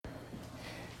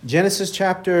Genesis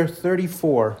chapter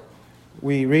 34,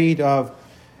 we read of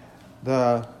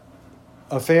the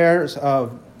affairs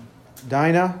of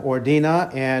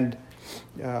Dinah and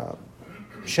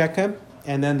Shechem,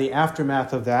 and then the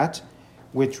aftermath of that,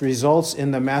 which results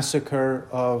in the massacre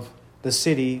of the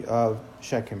city of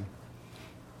Shechem.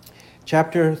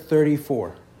 Chapter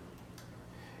 34.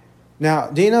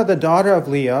 Now Dinah, the daughter of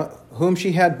Leah, whom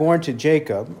she had borne to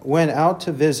Jacob, went out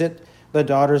to visit the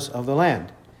daughters of the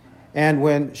land. And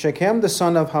when Shechem, the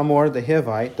son of Hamor the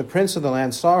Hivite, the prince of the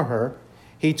land, saw her,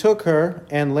 he took her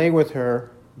and lay with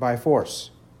her by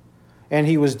force. And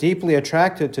he was deeply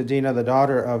attracted to Dinah, the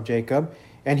daughter of Jacob,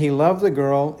 and he loved the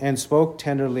girl and spoke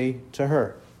tenderly to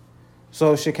her.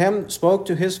 So Shechem spoke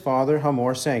to his father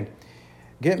Hamor, saying,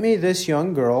 "Get me this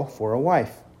young girl for a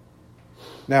wife."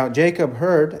 Now Jacob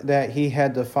heard that he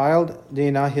had defiled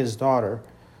Dinah his daughter,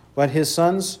 but his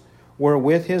sons were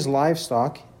with his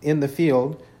livestock in the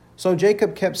field, so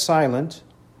Jacob kept silent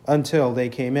until they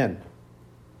came in.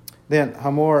 Then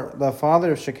Hamor, the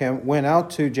father of Shechem, went out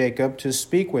to Jacob to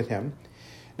speak with him.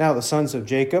 Now the sons of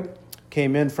Jacob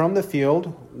came in from the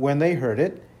field when they heard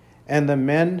it, and the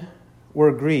men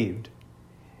were grieved.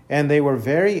 And they were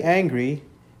very angry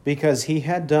because he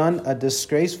had done a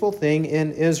disgraceful thing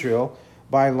in Israel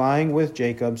by lying with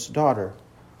Jacob's daughter.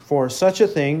 For such a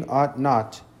thing ought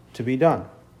not to be done.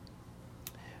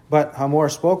 But Hamor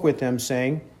spoke with them,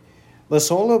 saying, "The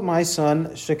soul of my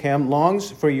son Shechem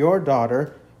longs for your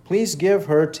daughter. Please give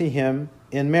her to him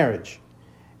in marriage,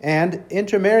 and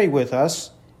intermarry with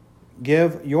us.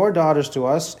 Give your daughters to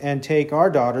us, and take our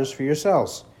daughters for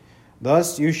yourselves.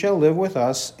 Thus you shall live with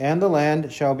us, and the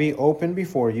land shall be open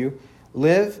before you.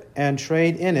 Live and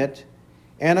trade in it,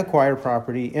 and acquire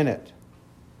property in it."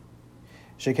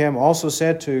 Shechem also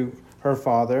said to her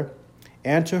father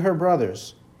and to her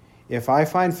brothers, "If I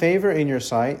find favor in your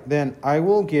sight, then I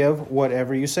will give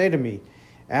whatever you say to me.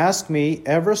 Ask me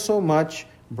ever so much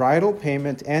bridal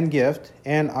payment and gift,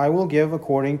 and I will give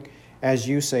according as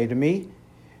you say to me.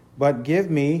 But give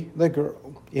me the girl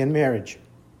in marriage."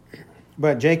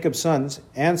 But Jacob's sons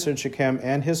answered Shechem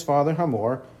and his father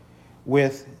Hamor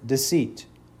with deceit,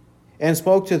 and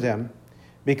spoke to them,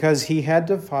 because he had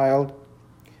defiled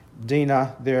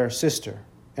Dinah their sister.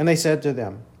 And they said to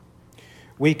them,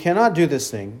 "We cannot do this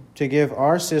thing, to give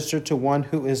our sister to one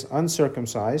who is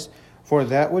uncircumcised, for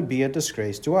that would be a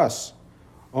disgrace to us.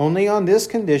 Only on this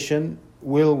condition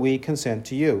will we consent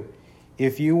to you,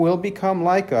 if you will become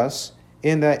like us,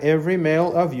 in that every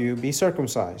male of you be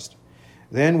circumcised.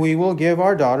 Then we will give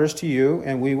our daughters to you,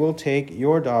 and we will take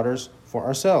your daughters for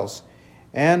ourselves,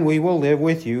 and we will live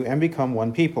with you and become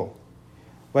one people.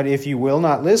 But if you will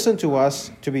not listen to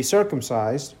us to be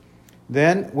circumcised,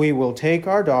 then we will take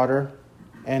our daughter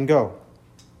and go."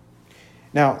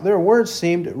 Now their words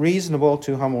seemed reasonable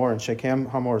to Hamor and Shechem,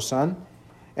 Hamor's son,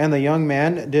 and the young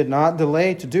man did not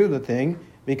delay to do the thing,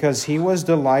 because he was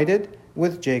delighted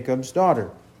with Jacob's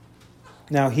daughter.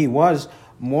 Now he was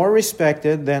more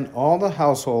respected than all the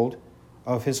household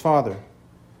of his father.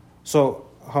 So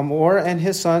Hamor and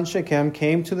his son Shechem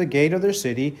came to the gate of their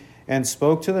city and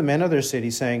spoke to the men of their city,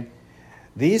 saying,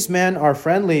 "These men are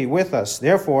friendly with us.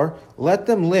 Therefore, let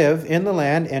them live in the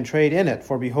land and trade in it.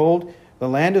 For behold, the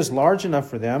land is large enough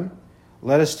for them.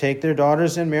 Let us take their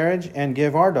daughters in marriage and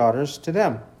give our daughters to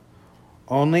them.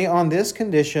 Only on this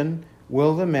condition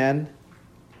will the men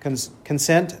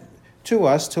consent to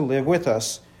us to live with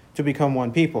us, to become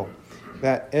one people,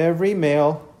 that every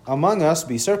male among us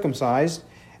be circumcised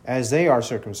as they are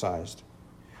circumcised.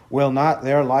 Will not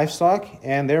their livestock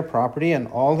and their property and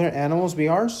all their animals be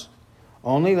ours?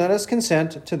 Only let us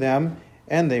consent to them,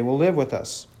 and they will live with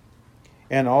us."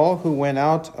 And all who went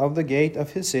out of the gate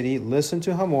of his city listened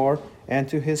to Hamor and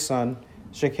to his son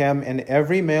Shechem, and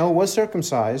every male was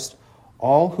circumcised,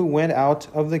 all who went out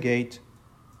of the gate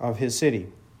of his city.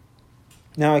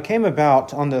 Now it came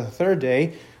about on the third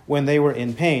day, when they were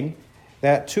in pain,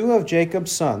 that two of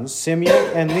Jacob's sons, Simeon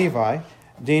and Levi,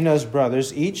 Dinah's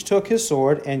brothers, each took his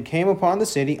sword and came upon the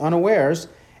city unawares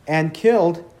and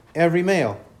killed every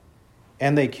male.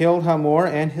 And they killed Hamor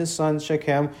and his son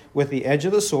Shechem with the edge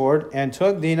of the sword, and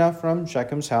took Dinah from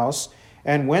Shechem's house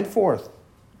and went forth.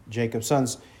 Jacob's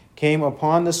sons came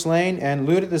upon the slain and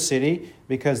looted the city,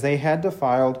 because they had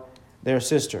defiled their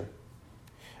sister.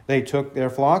 They took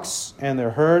their flocks and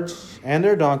their herds and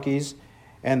their donkeys,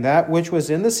 and that which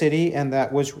was in the city and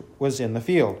that which was in the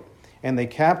field. And they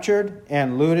captured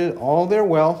and looted all their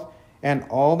wealth, and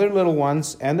all their little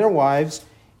ones and their wives,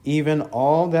 even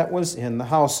all that was in the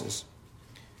houses.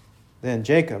 Then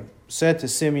Jacob said to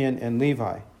Simeon and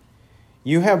Levi,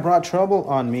 "You have brought trouble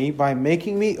on me by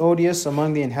making me odious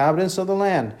among the inhabitants of the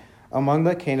land. among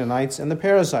the Canaanites and the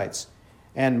Perizzites.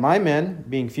 And my men,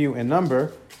 being few in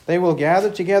number, they will gather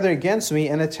together against me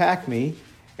and attack me,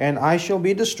 and I shall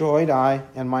be destroyed, I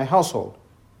and my household.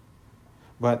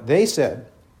 But they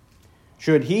said,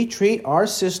 should he treat our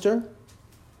sister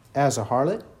as a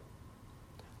harlot?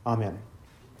 Amen.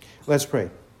 Let's pray.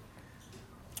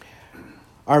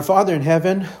 Our Father in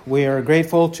heaven, we are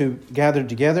grateful to gather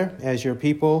together as your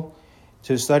people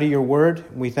to study your word.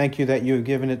 We thank you that you have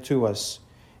given it to us.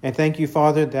 And thank you,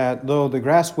 Father, that though the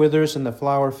grass withers and the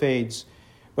flower fades,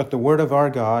 but the word of our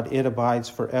God, it abides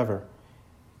forever.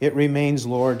 It remains,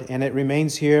 Lord, and it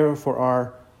remains here for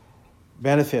our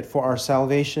benefit, for our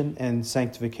salvation and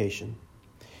sanctification.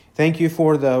 Thank you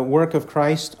for the work of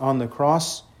Christ on the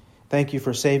cross. Thank you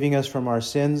for saving us from our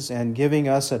sins and giving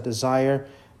us a desire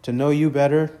to know you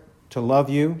better, to love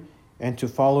you, and to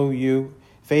follow you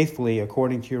faithfully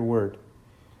according to your word.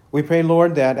 We pray,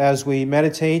 Lord, that as we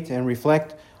meditate and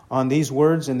reflect on these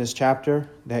words in this chapter,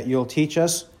 that you'll teach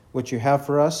us what you have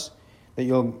for us, that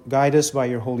you'll guide us by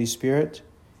your Holy Spirit,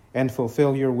 and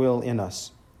fulfill your will in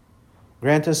us.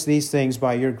 Grant us these things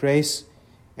by your grace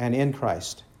and in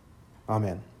Christ.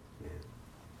 Amen.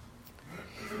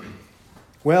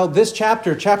 Well, this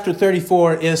chapter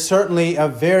 34, is certainly a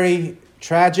very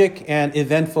tragic and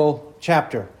eventful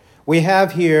chapter. We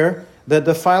have here the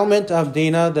defilement of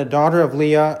Dinah, the daughter of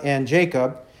Leah and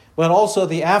Jacob, but also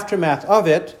the aftermath of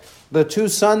it, the two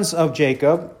sons of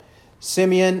Jacob,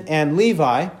 Simeon and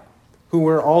Levi, who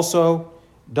were also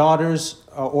daughters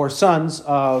or sons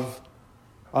of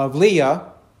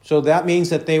Leah. So that means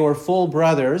that they were full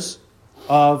brothers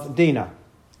of Dinah.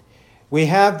 We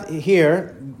have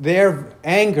here their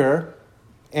anger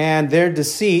and their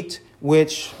deceit,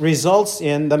 which results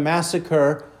in the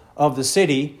massacre of the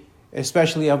city,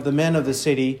 especially of the men of the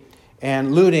city,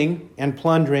 and looting and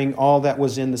plundering all that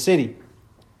was in the city.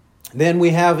 Then we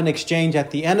have an exchange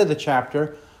at the end of the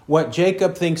chapter, what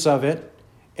Jacob thinks of it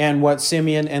and what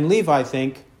Simeon and Levi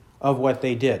think of what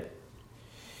they did.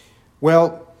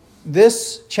 Well,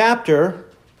 this chapter,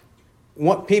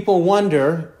 what people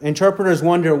wonder, interpreters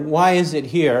wonder, why is it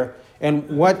here and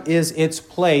what is its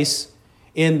place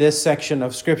in this section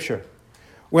of Scripture?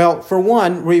 Well, for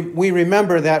one, we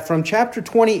remember that from chapter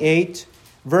 28,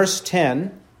 verse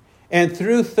 10, and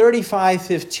through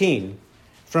 35:15,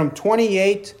 from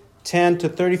 28:10 to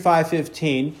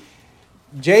 35:15,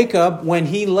 Jacob, when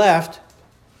he left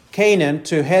Canaan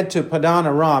to head to Padan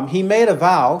Aram, he made a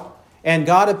vow, and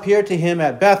God appeared to him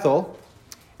at Bethel,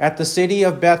 at the city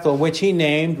of Bethel, which he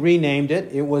renamed it.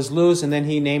 It was Luz, and then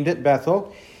he named it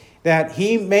Bethel. That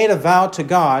he made a vow to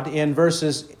God in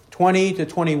verses 20 to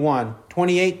 21,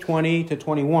 28:20 to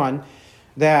 21,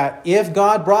 that if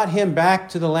God brought him back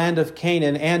to the land of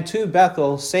Canaan and to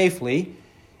Bethel safely,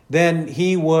 then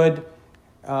he would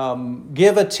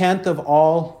give a tenth of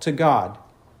all to God,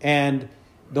 and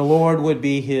the Lord would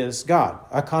be his God,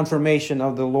 a confirmation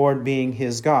of the Lord being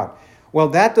his God. Well,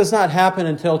 that does not happen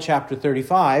until chapter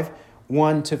 35,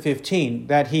 1 to 15,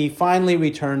 that he finally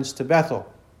returns to Bethel.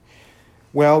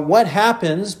 Well, what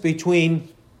happens between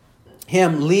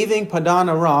him leaving Padan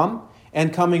Aram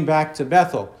and coming back to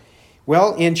Bethel?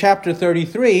 Well, in chapter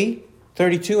 33,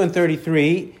 32 and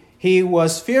 33, he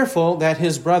was fearful that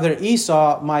his brother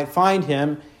Esau might find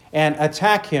him and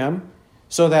attack him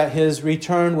so that his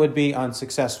return would be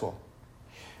unsuccessful.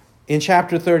 In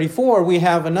chapter 34, we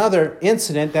have another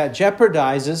incident that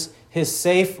jeopardizes his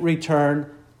safe return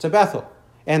to Bethel.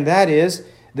 And that is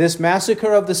this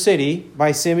massacre of the city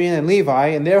by Simeon and Levi.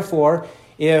 And therefore,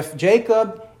 if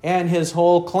Jacob and his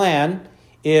whole clan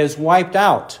is wiped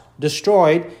out,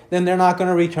 destroyed, then they're not going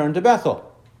to return to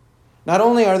Bethel. Not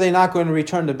only are they not going to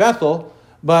return to Bethel,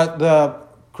 but the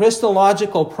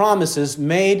Christological promises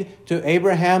made to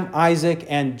Abraham, Isaac,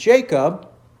 and Jacob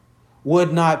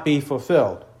would not be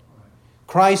fulfilled.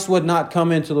 Christ would not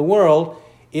come into the world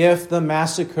if the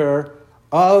massacre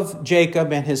of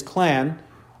Jacob and his clan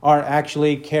are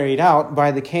actually carried out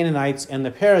by the Canaanites and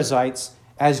the Perizzites,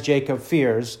 as Jacob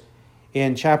fears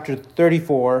in chapter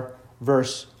 34,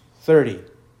 verse 30.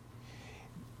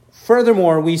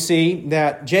 Furthermore, we see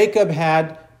that Jacob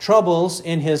had troubles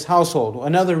in his household.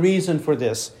 Another reason for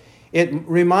this, it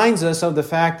reminds us of the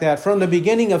fact that from the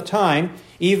beginning of time,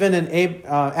 even in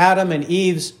Adam and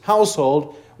Eve's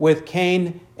household, with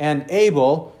Cain and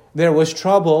Abel, there was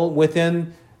trouble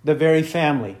within the very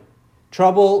family.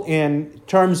 Trouble in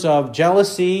terms of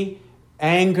jealousy,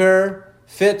 anger,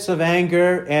 fits of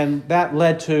anger, and that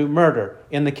led to murder.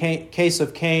 In the case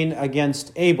of Cain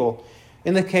against Abel.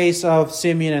 In the case of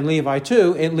Simeon and Levi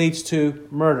too, it leads to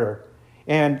murder.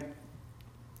 And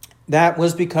that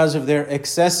was because of their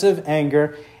excessive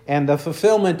anger and the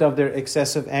fulfillment of their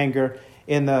excessive anger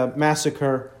in the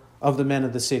massacre of the men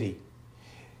of the city.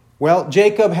 Well,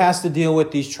 Jacob has to deal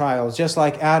with these trials, just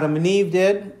like Adam and Eve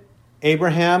did.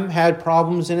 Abraham had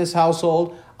problems in his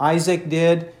household. Isaac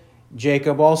did.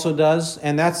 Jacob also does.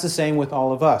 And that's the same with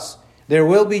all of us. There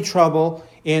will be trouble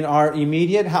in our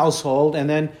immediate household and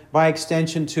then by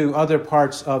extension to other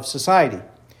parts of society.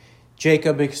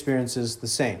 Jacob experiences the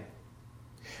same.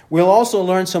 We'll also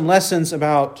learn some lessons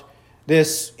about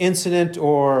this incident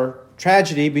or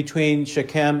tragedy between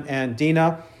Shechem and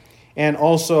Dinah, and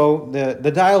also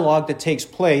the dialogue that takes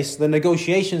place, the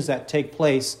negotiations that take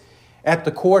place at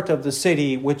the court of the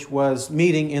city, which was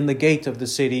meeting in the gate of the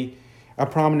city, a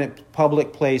prominent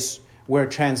public place where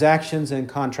transactions and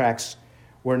contracts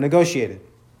were negotiated.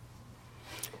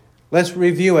 Let's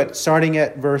review it starting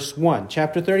at verse 1.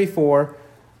 Chapter 34,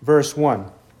 verse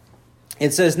 1.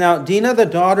 It says, "Now Dinah, the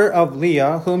daughter of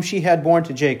Leah, whom she had borne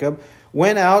to Jacob,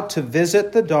 went out to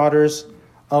visit the daughters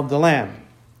of the land."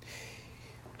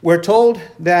 We're told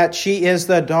that she is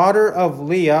the daughter of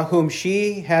Leah, whom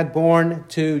she had borne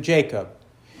to Jacob.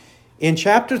 In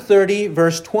chapter 30,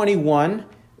 verse 21,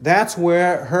 that's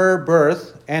where her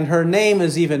birth and her name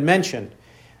is even mentioned.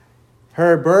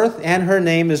 Her birth and her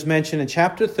name is mentioned in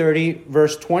chapter 30,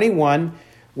 verse 21,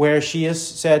 where she is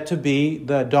said to be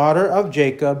the daughter of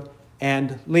Jacob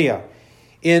and Leah.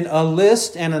 In a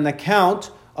list and an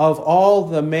account of all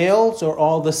the males or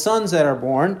all the sons that are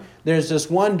born, there's this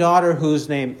one daughter whose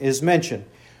name is mentioned.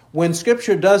 When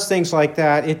Scripture does things like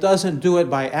that, it doesn't do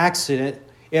it by accident.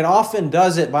 It often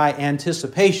does it by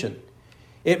anticipation.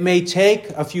 It may take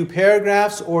a few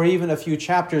paragraphs or even a few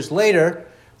chapters later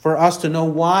for us to know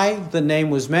why the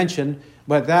name was mentioned,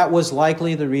 but that was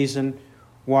likely the reason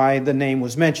why the name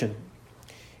was mentioned.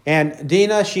 And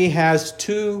Dinah, she has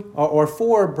 2 or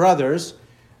 4 brothers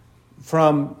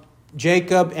from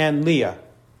Jacob and Leah,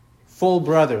 full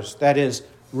brothers. That is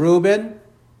Reuben,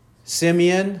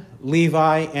 Simeon,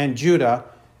 Levi, and Judah,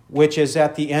 which is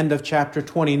at the end of chapter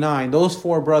 29. Those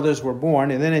 4 brothers were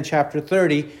born. And then in chapter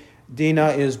 30,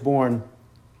 Dinah is born.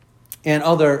 And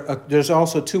there's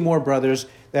also 2 more brothers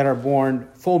that are born,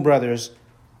 full brothers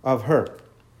of her.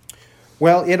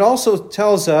 Well, it also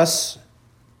tells us,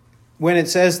 when it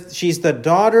says she's the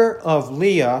daughter of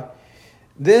Leah,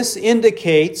 this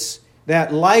indicates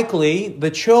that likely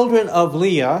the children of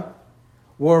Leah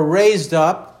were raised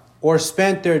up or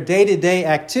spent their day-to-day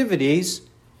activities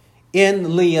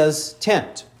in Leah's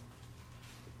tent,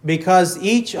 because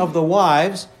each of the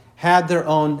wives had their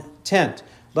own tent.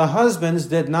 The husbands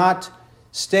did not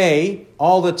stay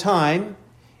all the time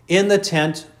in the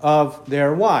tent of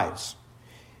their wives.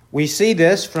 We see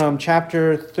this from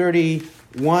chapter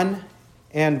 31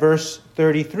 and verse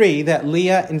 33, that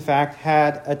Leah, in fact,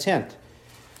 had a tent.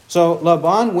 So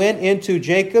Laban went into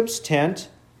Jacob's tent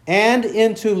and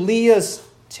into Leah's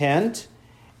tent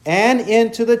and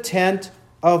into the tent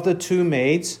of the 2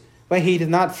 maids, but he did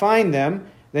not find them.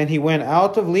 Then he went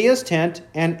out of Leah's tent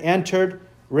and entered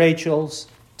Rachel's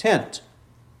tent.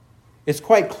 It's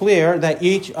quite clear that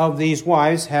each of these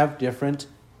wives have different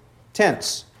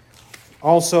tents.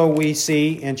 Also, we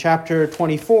see in chapter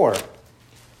 24,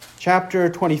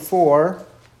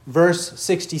 verse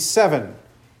 67,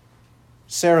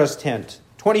 Sarah's tent.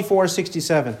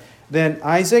 24:67. Then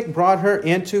Isaac brought her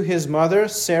into his mother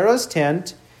Sarah's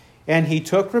tent, and he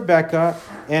took Rebekah,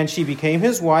 and she became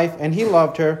his wife, and he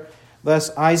loved her.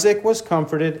 Thus Isaac was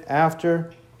comforted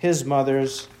after his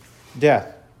mother's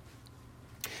death.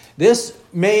 This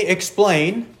may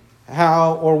explain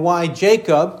how or why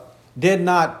Jacob did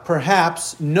not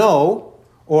perhaps know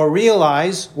or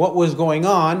realize what was going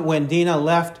on when Dinah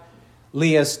left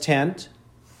Leah's tent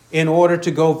in order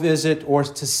to go visit or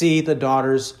to see the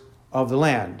daughters of the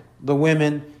land, the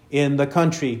women in the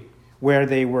country where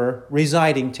they were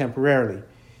residing temporarily.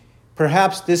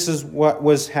 Perhaps this is what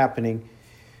was happening.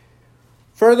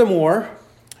 Furthermore,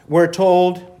 we're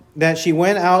told that she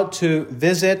went out to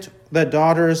visit the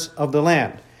daughters of the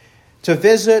land. To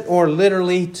visit, or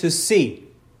literally to see.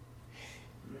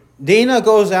 Dinah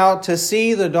goes out to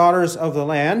see the daughters of the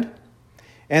land.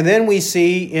 And then we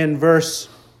see in verse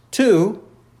 2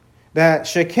 that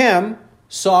Shechem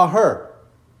saw her.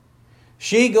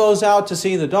 She goes out to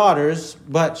see the daughters,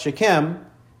 but Shechem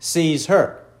sees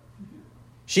her.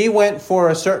 She went for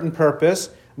a certain purpose,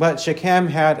 but Shechem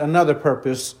had another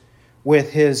purpose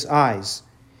with his eyes.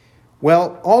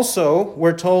 Well, also,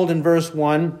 we're told in verse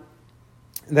 1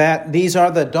 that these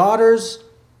are the daughters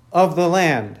of the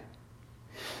land.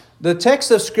 The text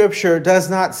of Scripture does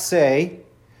not say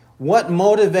what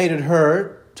motivated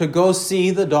her to go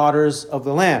see the daughters of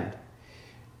the land.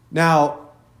 Now,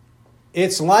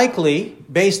 it's likely,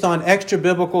 based on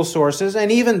extra-biblical sources,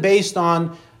 and even based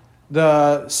on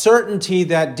the certainty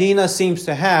that Dinah seems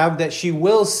to have, that she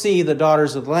will see the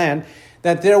daughters of the land,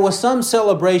 that there was some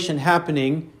celebration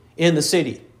happening in the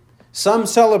city. Some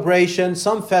celebration,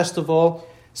 some festival,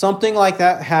 something like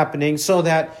that happening, so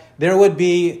that there would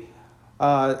be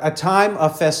a time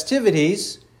of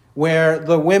festivities where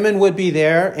the women would be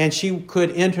there and she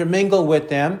could intermingle with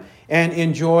them and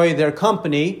enjoy their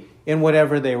company in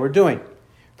whatever they were doing.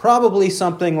 Probably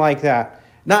something like that.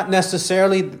 Not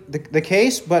necessarily the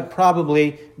case, but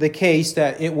probably the case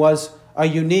that it was a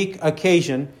unique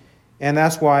occasion, and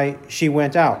that's why she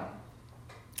went out.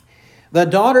 The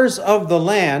daughters of the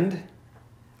land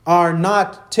are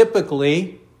not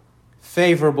typically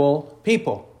favorable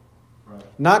people.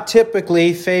 Right. Not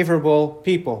typically favorable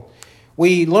people.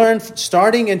 We learn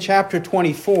starting in chapter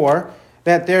 24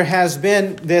 that there has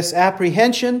been this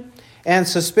apprehension and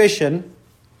suspicion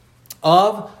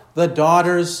of the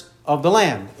daughters of the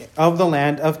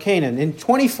land of Canaan. In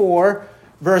 24,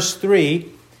 verse 3,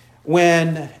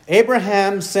 when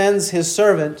Abraham sends his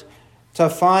servant to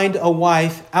find a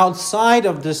wife outside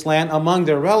of this land among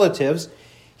their relatives,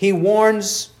 he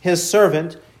warns his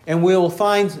servant, and we will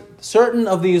find certain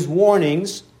of these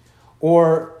warnings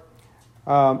or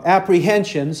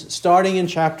apprehensions starting in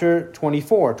chapter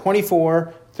 24.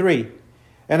 24:3.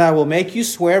 And I will make you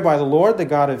swear by the Lord, the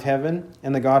God of heaven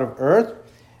and the God of earth,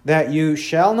 that you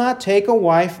shall not take a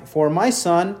wife for my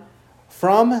son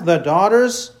from the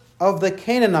daughters of the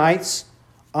Canaanites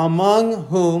among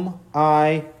whom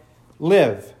I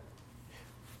live.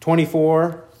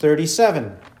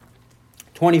 24:37.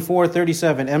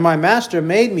 24:37. And my master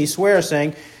made me swear,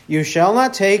 saying, you shall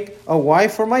not take a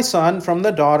wife for my son from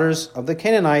the daughters of the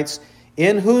Canaanites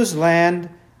in whose land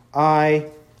I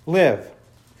live.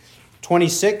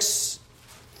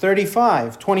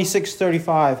 26:35.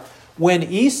 26:35. When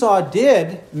Esau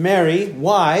did marry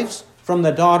wives from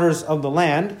the daughters of the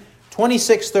land,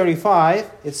 26:35,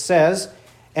 it says,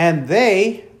 and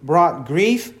they brought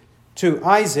grief to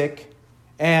Isaac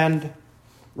and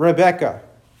Rebekah.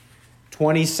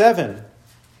 27.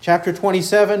 Chapter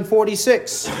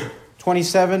 27:46.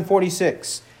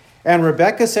 27:46. And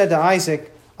Rebekah said to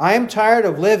Isaac, I am tired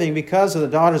of living because of the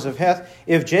daughters of Heth.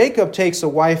 If Jacob takes a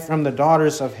wife from the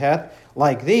daughters of Heth,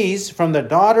 like these, from the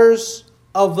daughters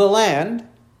of the land,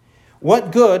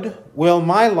 what good will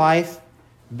my life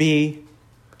be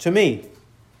to me?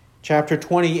 Chapter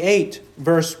 28,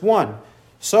 verse 1.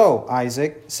 So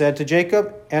Isaac said to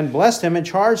Jacob, and blessed him, and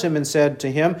charged him, and said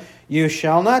to him, you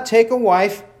shall not take a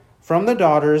wife from the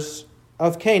daughters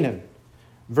of Canaan.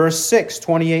 Verse 6,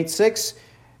 28:6.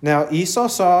 Now Esau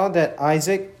saw that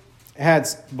Isaac had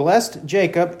blessed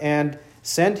Jacob and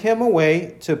sent him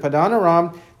away to Padan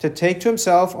Aram to take to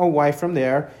himself a wife from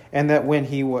there, and that when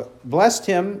he blessed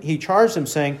him, he charged him,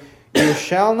 saying, you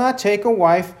shall not take a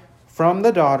wife from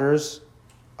the daughters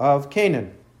of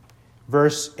Canaan.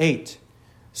 Verse 8.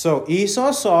 So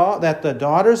Esau saw that the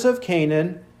daughters of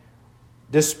Canaan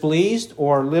displeased,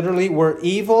 or literally were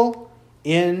evil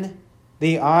in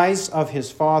the eyes of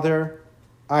his father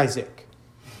Isaac.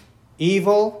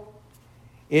 Evil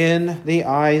in the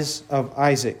eyes of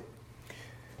Isaac.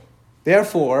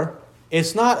 Therefore,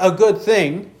 it's not a good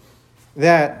thing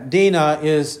that Dinah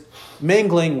is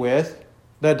mingling with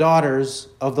the daughters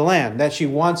of the land, that she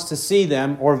wants to see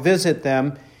them or visit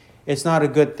them. It's not a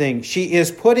good thing. She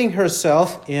is putting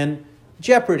herself in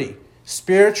jeopardy,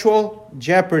 spiritual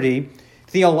jeopardy,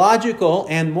 theological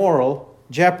and moral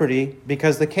jeopardy,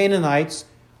 because the Canaanites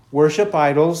worship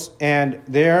idols and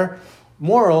their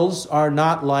morals are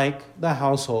not like the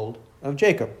household of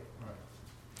Jacob.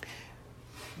 Right.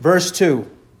 Verse 2.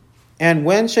 And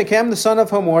when Shechem, the son of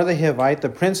Hamor the Hivite, the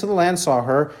prince of the land, saw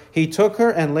her, he took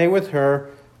her and lay with her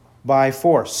by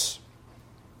force.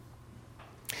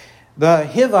 The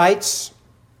Hivites,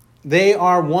 they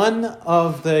are one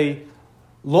of the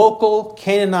local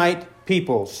Canaanite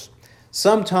peoples.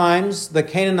 Sometimes the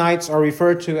Canaanites are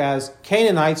referred to as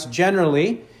Canaanites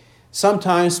generally,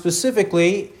 sometimes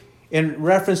specifically in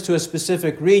reference to a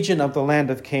specific region of the land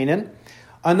of Canaan.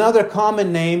 Another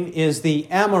common name is the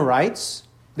Amorites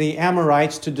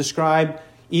to describe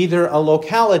either a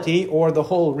locality or the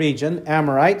whole region,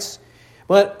 Amorites.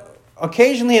 But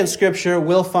occasionally in Scripture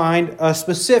we'll find a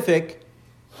specific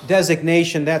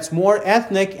designation that's more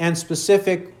ethnic and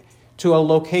specific to a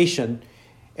location.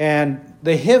 And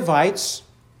the Hivites,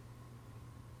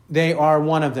 they are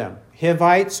one of them.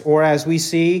 Hivites, or as we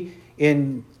see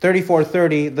in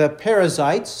 34:30, the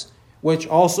Perizzites, which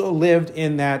also lived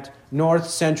in that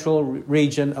north-central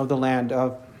region of the land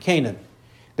of Canaan.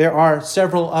 There are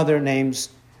several other names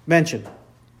mentioned.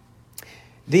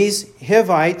 These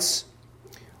Hivites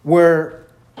were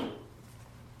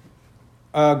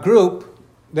a group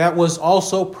that was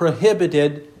also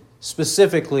prohibited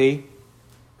specifically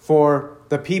for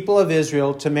the people of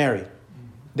Israel to marry.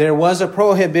 There was a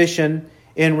prohibition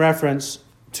in reference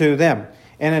to them.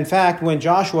 And in fact, when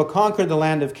Joshua conquered the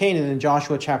land of Canaan in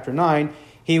Joshua chapter 9,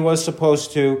 he was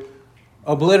supposed to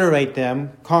obliterate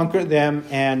them, conquer them,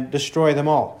 and destroy them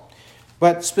all.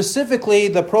 But specifically,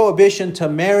 the prohibition to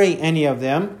marry any of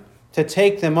them, to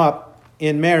take them up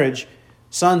in marriage,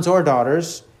 sons or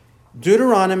daughters,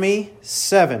 Deuteronomy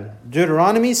 7.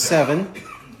 Deuteronomy 7,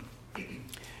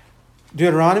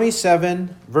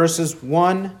 verses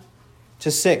 1 to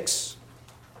 6.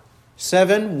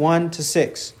 7, 1 to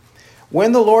 6.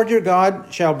 When the Lord your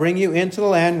God shall bring you into the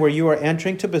land where you are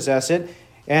entering to possess it,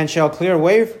 and shall clear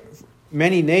away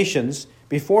many nations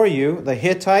before you, the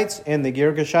Hittites and the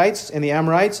Girgashites and the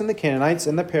Amorites and the Canaanites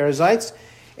and the Perizzites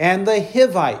and the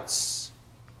Hivites.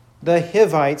 The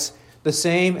Hivites, the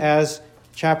same as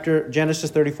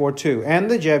Genesis 34:2.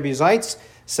 And the Jebusites,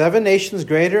 7 nations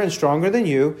greater and stronger than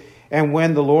you. And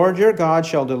when the Lord your God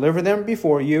shall deliver them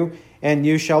before you, and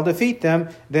you shall defeat them,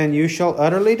 then you shall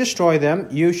utterly destroy them.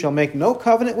 You shall make no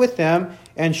covenant with them,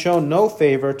 and show no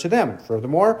favor to them.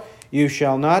 Furthermore, you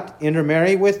shall not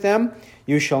intermarry with them.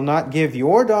 You shall not give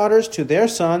your daughters to their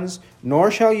sons,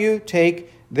 nor shall you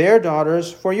take their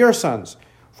daughters for your sons.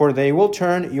 For they will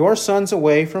turn your sons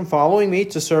away from following me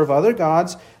to serve other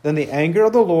gods. Then the anger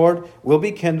of the Lord will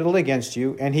be kindled against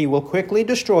you, and he will quickly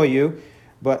destroy you.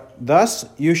 But thus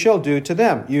you shall do to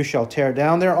them. You shall tear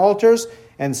down their altars,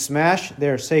 and smash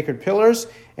their sacred pillars,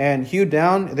 and hew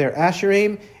down their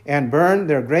asherim, and burn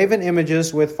their graven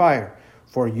images with fire.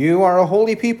 For you are a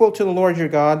holy people to the Lord your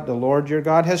God. The Lord your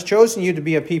God has chosen you to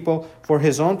be a people for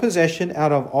his own possession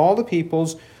out of all the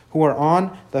peoples who are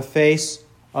on the face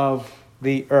of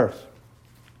the earth.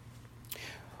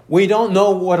 We don't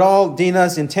know what all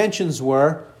Dinah's intentions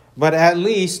were, but at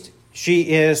least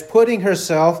she is putting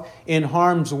herself in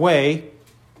harm's way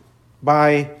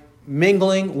by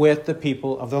mingling with the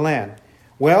people of the land.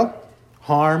 Well,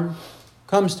 harm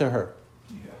comes to her.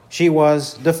 She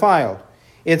was defiled.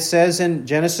 It says in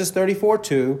Genesis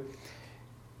 34:2,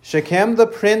 Shechem, the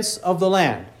prince of the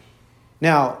land.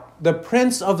 Now, the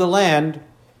prince of the land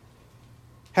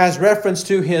has reference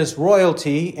to his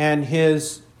royalty and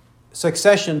his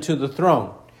succession to the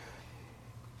throne.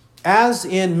 As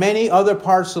in many other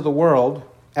parts of the world,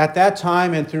 at that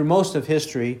time and through most of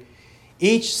history,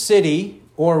 each city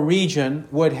or region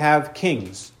would have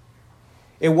kings.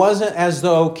 It wasn't as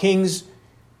though kings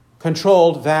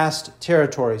controlled vast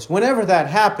territories. Whenever that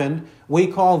happened, we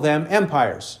call them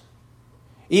empires.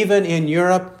 Even in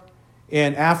Europe,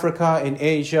 in Africa, in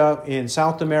Asia, in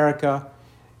South America,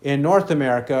 in North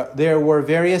America, there were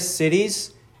various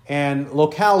cities and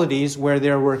localities where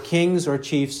there were kings or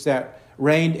chiefs that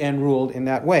reigned and ruled in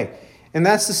that way. And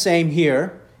that's the same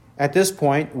here at this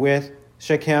point with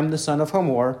Shechem, the son of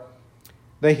Hamor,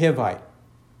 the Hivite.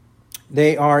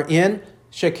 They are in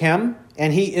Shechem,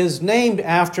 and he is named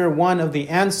after one of the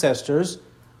ancestors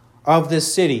of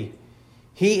this city.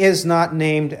 He is not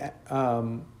named,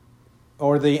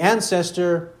 or the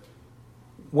ancestor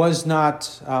was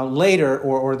not later,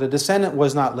 or the descendant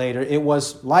was not later. It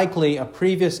was likely a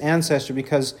previous ancestor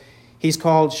because he's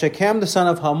called Shechem, the son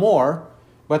of Hamor,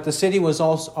 but the city was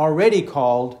also already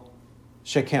called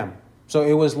Shechem. So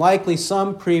it was likely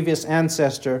some previous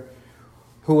ancestor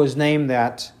who was named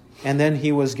that, and then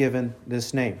he was given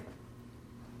this name.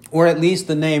 Or at least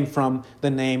the name from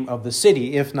the name of the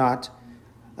city, if not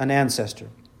an ancestor.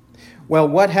 Well,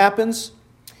 what happens?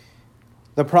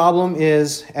 The problem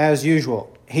is, as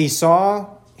usual, he saw,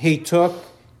 he took,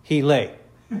 he lay.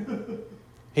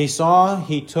 He saw,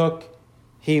 he took,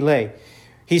 he lay.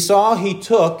 He saw, he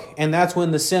took, and that's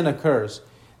when the sin occurs.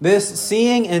 This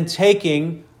seeing and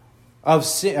taking of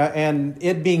sin, and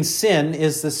it being sin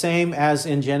is the same as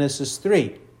in Genesis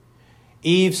 3.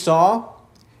 Eve saw,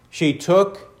 she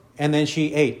took, and then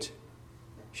she ate.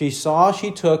 She saw,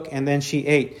 she took, and then she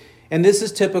ate. And this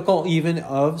is typical even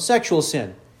of sexual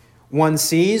sin. One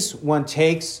sees, one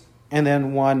takes, and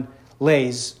then one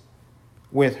lays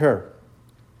with her.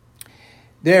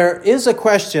 There is a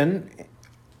question,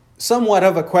 somewhat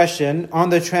of a question, on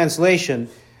the translation.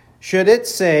 Should it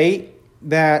say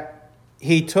that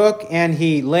he took and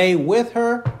he lay with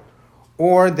her,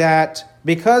 or that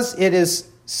because it is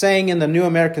saying in the New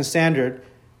American Standard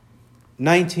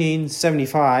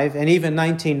 1975 and even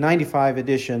 1995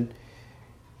 edition,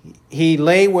 he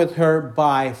lay with her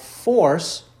by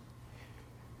force,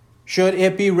 should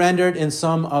it be rendered in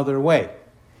some other way?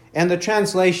 And the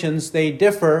translations, they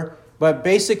differ but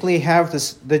basically have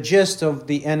the gist of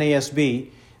the NASB.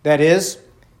 That is,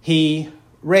 he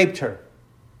raped her.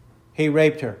 He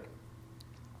raped her.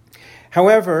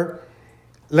 However,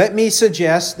 let me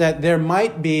suggest that there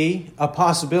might be a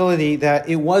possibility that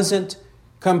it wasn't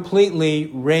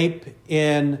completely rape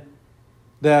in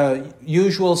the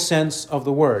usual sense of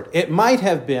the word. It might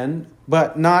have been,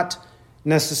 but not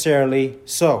necessarily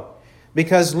so.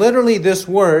 Because literally this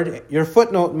word, your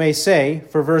footnote may say,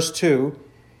 for verse 2,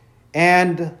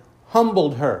 and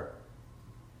humbled her.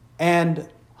 And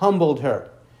humbled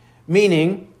her.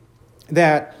 Meaning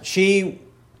that she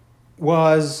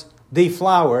was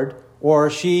deflowered, or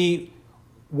she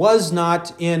was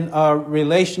not in a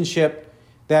relationship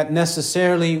that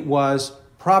necessarily was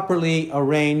properly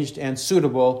arranged and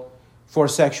suitable for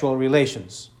sexual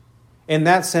relations. In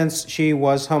that sense, she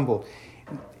was humbled.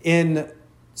 In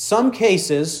some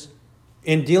cases,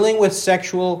 in dealing with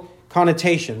sexual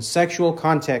connotations, sexual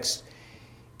context,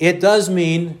 it does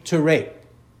mean to rape.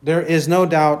 There is no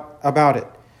doubt about it.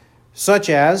 Such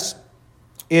as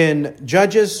in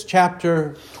Judges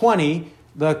chapter 20,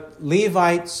 the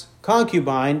Levite's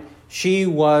concubine, she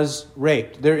was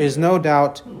raped. There is no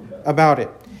doubt about it.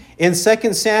 In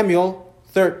 2 Samuel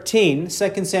 13,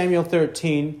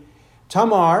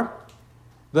 Tamar,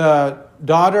 the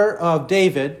daughter of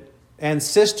David and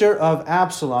sister of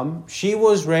Absalom, she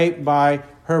was raped by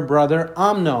her brother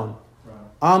Amnon. Right.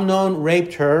 Amnon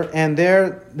raped her, and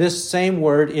there this same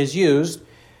word is used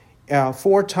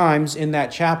 4 times in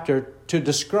that chapter to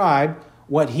describe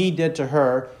what he did to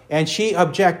her, and she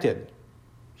objected.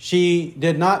 She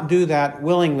did not do that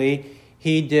willingly.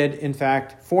 He did, in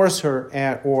fact, force her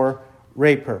or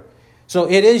rape her. So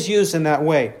it is used in that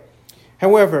way.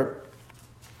 However,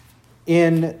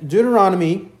 in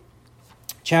Deuteronomy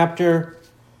chapter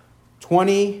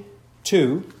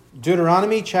 22,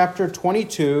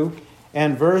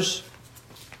 and verse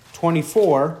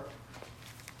 24,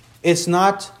 it's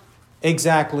not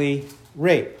exactly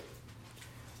rape.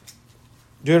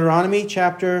 Deuteronomy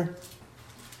chapter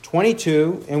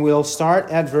 22, and we'll start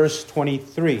at verse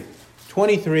 23.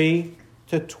 23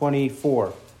 to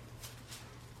 24.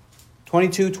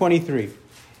 22:23.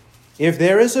 If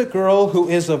there is a girl who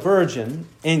is a virgin,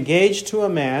 engaged to a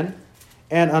man,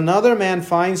 and another man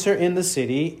finds her in the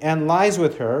city and lies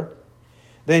with her,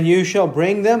 then you shall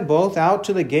bring them both out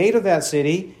to the gate of that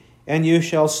city, and you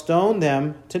shall stone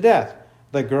them to death.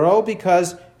 The girl,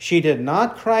 because she did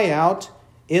not cry out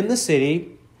in the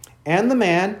city, and the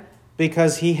man,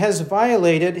 because he has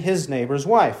violated his neighbor's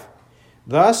wife.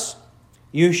 Thus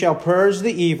you shall purge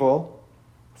the evil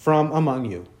from among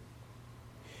you.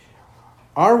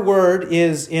 Our word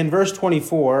is in verse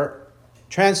 24,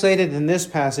 translated in this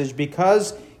passage,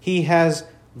 because he has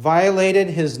violated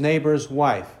his neighbor's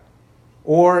wife.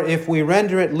 Or if we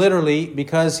render it literally,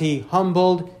 because he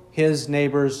humbled his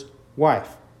neighbor's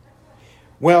wife.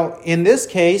 Well, in this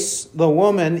case, the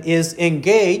woman is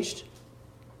engaged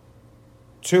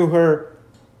to her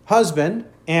husband,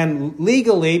 and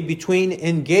legally between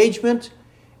engagement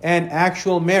and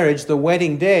actual marriage, the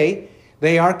wedding day,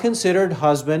 they are considered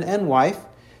husband and wife,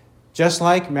 just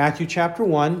like Matthew chapter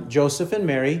 1, Joseph and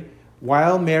Mary.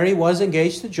 While Mary was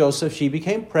engaged to Joseph, she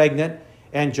became pregnant,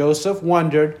 and Joseph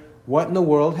wondered what in the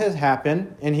world had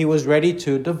happened, and he was ready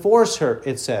to divorce her,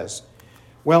 it says.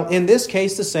 Well, in this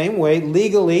case, the same way,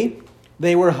 legally,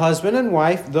 they were husband and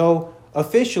wife, though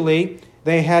officially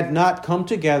they had not come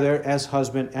together as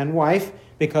husband and wife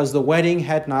because the wedding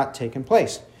had not taken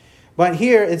place. But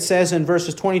here it says in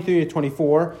verses 23 to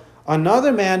 24,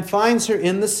 another man finds her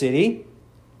in the city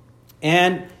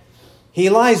and he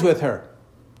lies with her.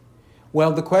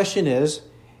 Well, the question is,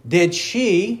 did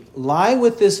she lie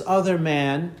with this other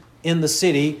man in the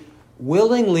city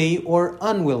willingly or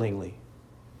unwillingly?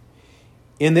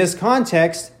 In this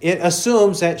context, it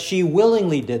assumes that she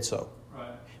willingly did so.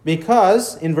 Right.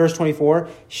 Because, in verse 24,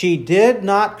 she did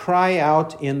not cry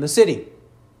out in the city.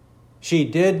 She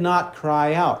did not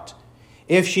cry out.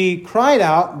 If she cried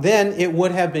out, then it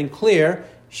would have been clear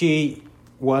she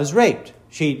was raped.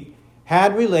 She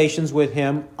had relations with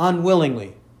him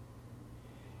unwillingly.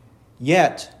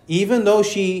 Yet, even though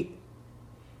she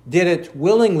did it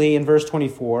willingly in verse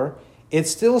 24, it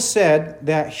still said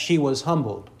that she was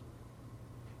humbled.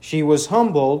 She was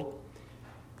humbled,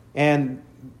 and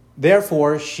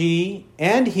therefore she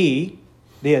and he,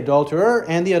 the adulterer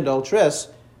and the adulteress,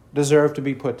 deserve to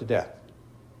be put to death.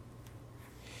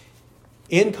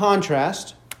 In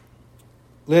contrast,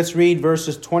 let's read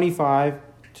verses 25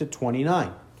 to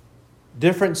 29.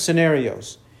 Different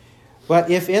scenarios. But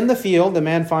if in the field the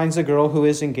man finds a girl who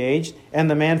is engaged, and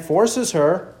the man forces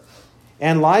her,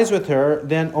 and lies with her,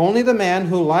 then only the man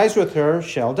who lies with her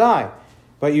shall die.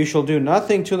 But you shall do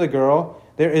nothing to the girl.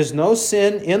 There is no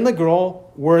sin in the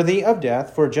girl worthy of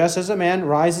death, for just as a man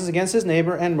rises against his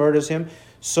neighbor and murders him,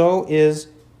 so is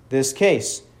this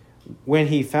case. When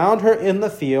he found her in the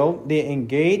field, the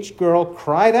engaged girl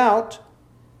cried out,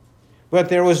 but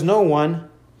there was no one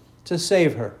to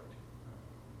save her.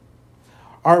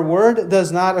 Our word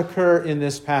does not occur in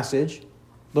this passage,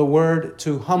 the word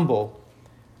to humble.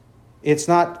 It's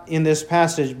not in this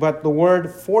passage, but the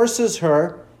word forces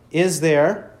her is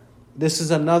there. This is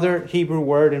another Hebrew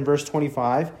word in verse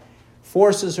 25.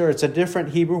 Forces her, it's a different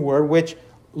Hebrew word, which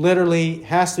literally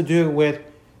has to do with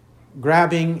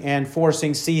grabbing and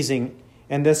forcing, seizing.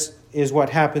 And this is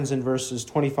what happens in verses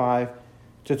 25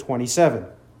 to 27.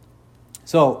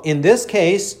 So in this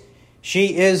case,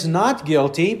 she is not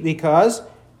guilty because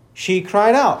she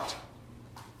cried out.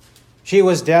 She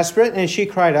was desperate and she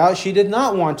cried out. She did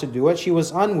not want to do it. She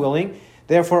was unwilling.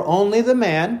 Therefore, only the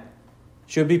man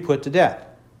should be put to death.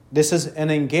 This is an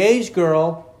engaged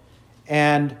girl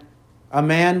and a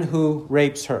man who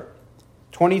rapes her.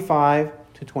 25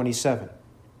 to 27.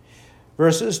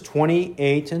 Verses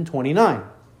 28 and 29.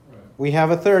 We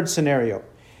have a third scenario.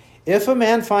 If a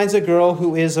man finds a girl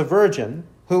who is a virgin,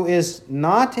 who is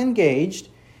not engaged,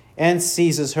 and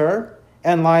seizes her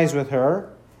and lies with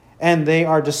her, and they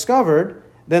are discovered,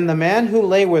 then the man who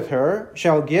lay with her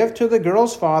shall give to the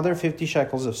girl's father 50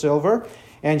 shekels of silver,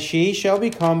 and she shall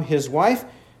become his wife.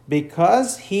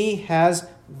 Because he has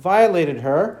violated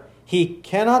her, he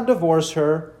cannot divorce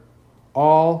her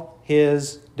all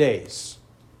his days.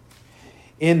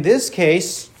 In this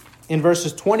case, in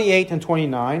verses 28 and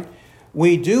 29,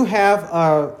 we do have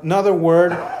another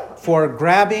word for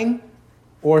grabbing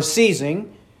or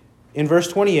seizing. In verse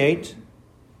 28,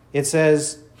 it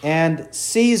says, and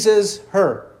seizes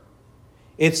her.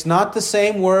 It's not the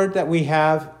same word that we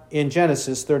have in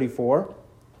Genesis 34,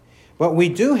 but we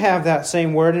do have that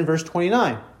same word in verse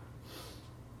 29.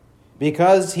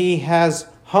 Because he has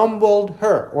humbled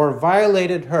her or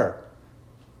violated her.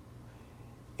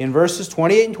 In verses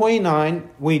 28 and 29,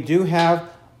 we do have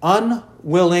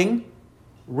unwilling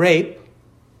rape.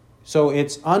 So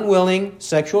it's unwilling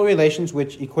sexual relations,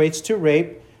 which equates to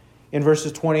rape in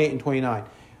verses 28 and 29.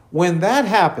 When that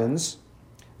happens,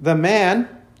 the man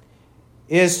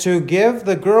is to give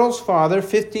the girl's father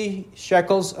 50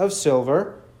 shekels of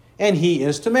silver, and he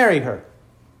is to marry her.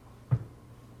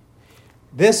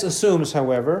 This assumes,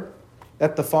 however,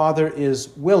 that the father is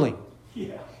willing.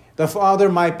 Yeah. The father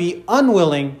might be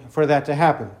unwilling for that to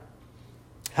happen.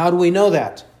 How do we know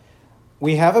that?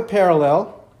 We have a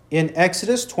parallel in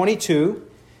Exodus 22,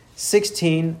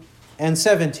 16, and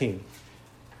 17.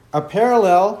 A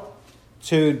parallel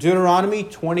to Deuteronomy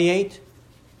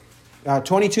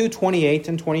 22, 28,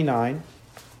 and 29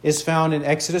 is found in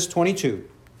Exodus 22.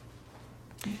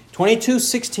 22,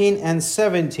 16, and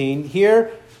 17,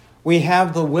 here we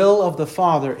have the will of the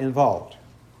Father involved.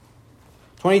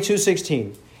 22,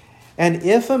 16. And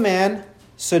if a man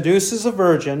seduces a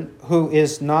virgin who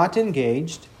is not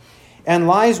engaged and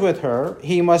lies with her,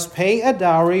 he must pay a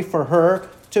dowry for her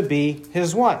to be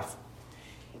his wife.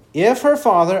 If her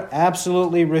father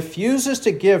absolutely refuses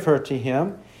to give her to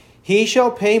him, he shall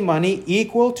pay money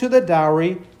equal to the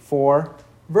dowry for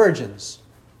virgins.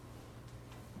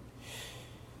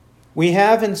 We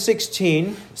have in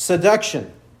 16,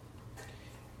 seduction.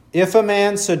 If a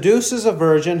man seduces a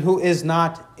virgin who is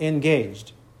not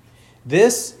engaged.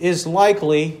 This is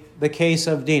likely the case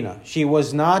of Dinah. She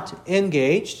was not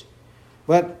engaged,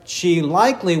 but she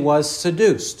likely was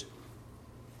seduced.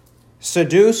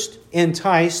 Seduced,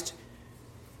 enticed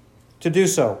to do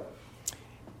so.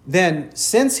 Then,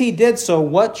 since he did so,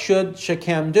 what should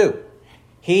Shechem do?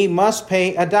 He must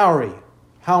pay a dowry.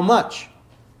 How much?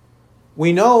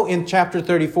 We know in chapter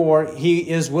 34, he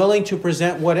is willing to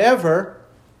present whatever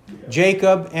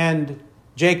Jacob and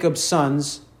Jacob's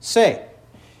sons say.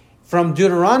 From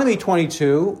Deuteronomy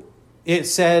 22, it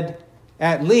said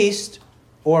at least,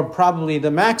 or probably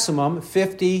the maximum,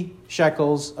 50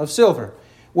 shekels of silver,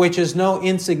 which is no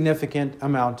insignificant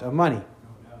amount of money.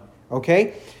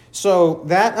 Okay? So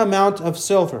that amount of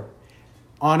silver,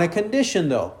 on a condition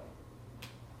though.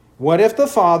 What if the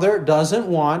father doesn't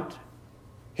want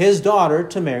his daughter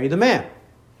to marry the man?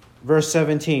 Verse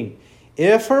 17.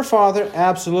 If her father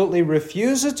absolutely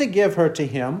refuses to give her to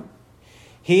him,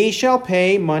 he shall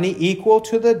pay money equal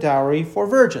to the dowry for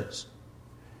virgins.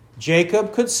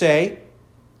 Jacob could say,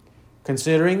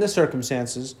 considering the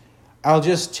circumstances, I'll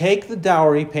just take the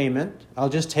dowry payment, I'll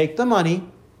just take the money,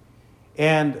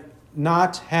 and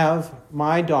not have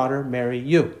my daughter marry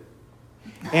you.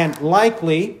 And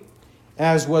likely,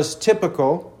 as was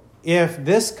typical if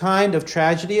this kind of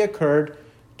tragedy occurred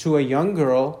to a young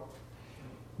girl,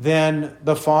 then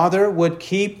the father would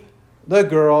keep the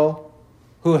girl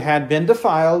who had been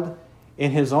defiled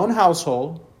in his own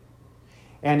household.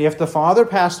 And if the father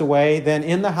passed away, then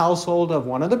in the household of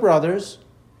one of the brothers,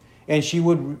 and she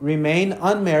would remain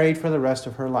unmarried for the rest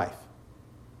of her life.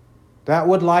 That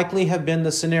would likely have been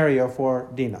the scenario for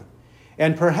Dinah.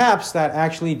 And perhaps that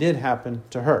actually did happen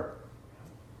to her,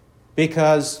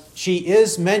 because she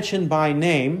is mentioned by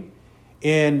name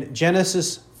in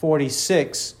Genesis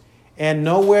 46, and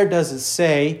nowhere does it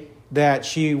say that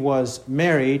she was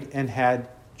married and had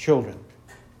children.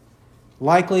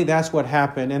 Likely that's what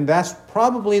happened, and that's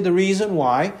probably the reason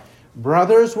why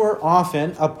brothers were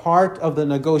often a part of the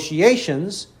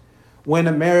negotiations when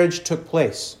a marriage took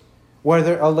place.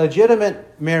 Whether a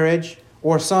legitimate marriage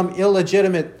or some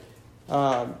illegitimate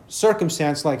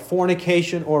circumstance like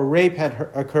fornication or rape had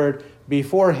occurred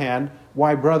beforehand,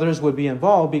 why brothers would be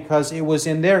involved, because it was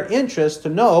in their interest to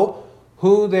know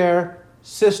who their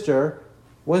sister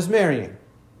was marrying,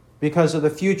 because of the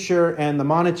future and the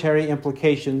monetary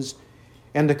implications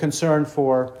and the concern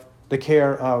for the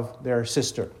care of their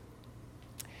sister.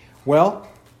 Well,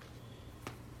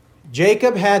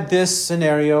 Jacob had this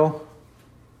scenario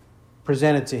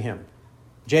presented to him.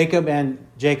 Jacob and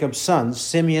Jacob's sons,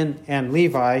 Simeon and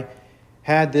Levi,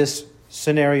 had this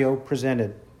scenario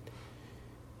presented.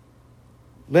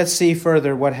 Let's see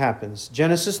further what happens.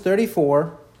 Genesis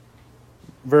 34,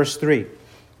 verse 3.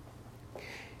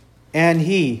 And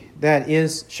he, that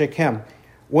is Shechem,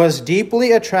 was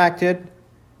deeply attracted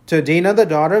to Dinah, the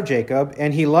daughter of Jacob,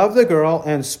 and he loved the girl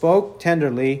and spoke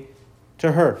tenderly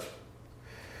to her.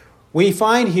 We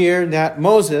find here that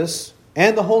Moses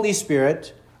and the Holy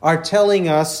Spirit are telling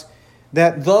us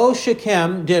that though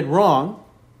Shechem did wrong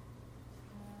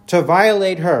to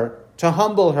violate her, to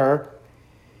humble her,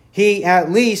 he at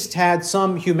least had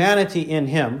some humanity in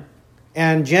him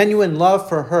and genuine love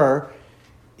for her.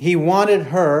 He wanted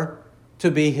her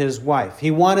to be his wife.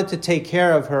 He wanted to take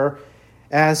care of her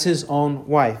as his own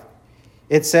wife.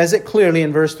 It says it clearly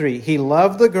in verse 3. He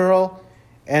loved the girl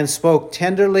and spoke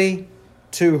tenderly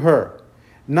to her.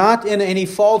 Not in any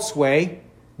false way,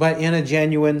 but in a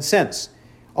genuine sense.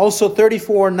 Also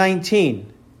 34:19.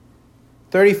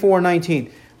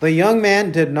 34:19. The young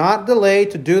man did not delay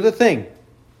to do the thing,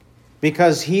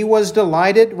 because he was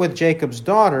delighted with Jacob's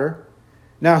daughter.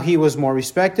 Now he was more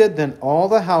respected than all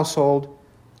the household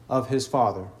of his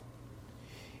father.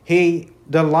 He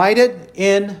delighted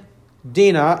in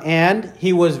Dinah, and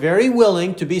he was very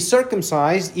willing to be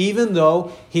circumcised, even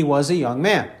though he was a young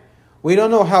man. We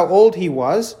don't know how old he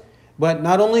was, but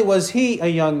not only was he a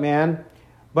young man,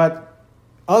 but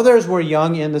others were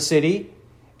young in the city,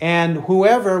 and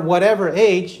whoever, whatever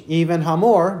age, even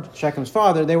Hamor, Shechem's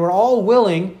father, they were all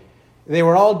willing, they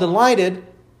were all delighted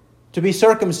to be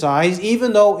circumcised,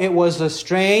 even though it was a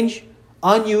strange,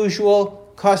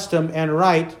 unusual custom and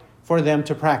rite for them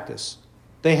to practice.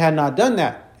 They had not done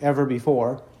that ever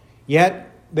before, yet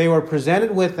they were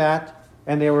presented with that,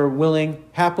 and they were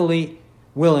happily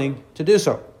willing to do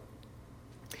so.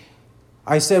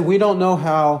 I said we don't know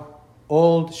how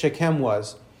old Shechem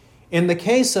was. In the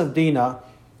case of Dinah,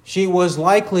 she was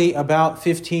likely about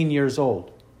 15 years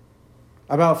old.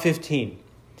 About 15.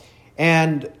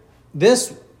 And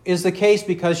this is the case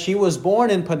because she was born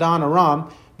in Padan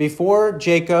Aram before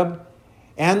Jacob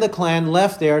and the clan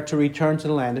left there to return to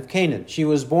the land of Canaan. She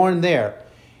was born there.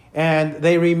 And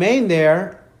they remained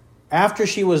there after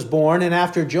she was born and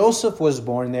after Joseph was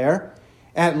born there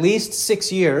at least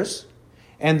 6 years.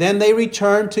 And then they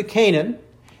returned to Canaan,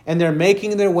 and they're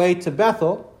making their way to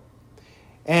Bethel.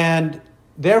 And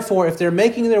therefore, if they're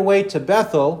making their way to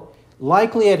Bethel,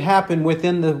 likely it happened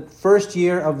within the first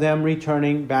year of them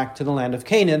returning back to the land of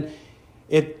Canaan.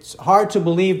 It's hard to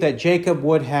believe that Jacob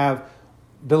would have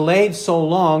delayed so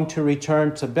long to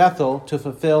return to Bethel to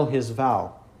fulfill his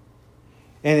vow.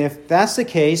 And if that's the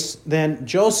case, then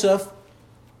Joseph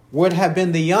would have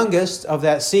been the youngest of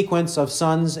that sequence of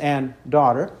sons and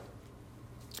daughter.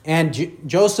 And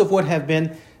Joseph would have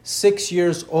been 6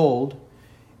 years old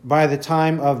by the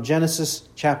time of Genesis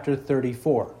chapter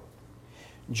 34.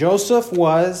 Joseph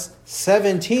was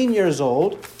 17 years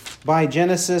old by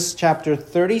Genesis chapter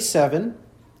 37.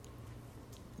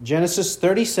 Genesis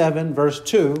 37 verse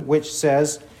 2, which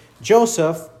says,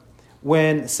 Joseph,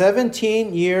 when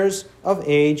 17 years of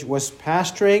age, was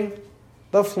pasturing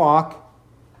the flock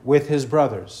with his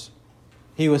brothers.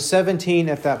 He was 17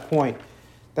 at that point.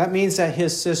 That means that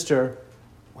his sister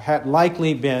had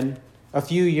likely been a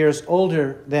few years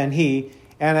older than he,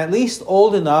 and at least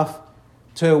old enough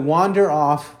to wander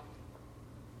off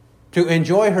to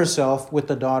enjoy herself with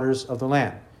the daughters of the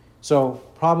land. So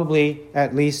probably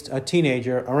at least a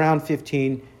teenager, around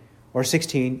 15 or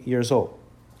 16 years old.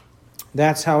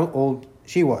 That's how old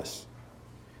she was.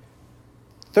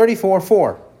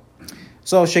 34:4.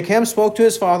 So Shechem spoke to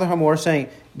his father Hamor, saying,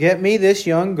 "Get me this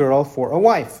young girl for a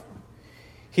wife."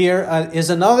 Here is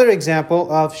another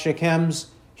example of Shechem's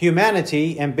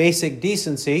humanity and basic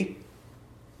decency,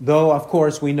 though, of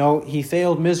course, we know he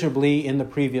failed miserably in the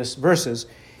previous verses.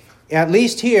 At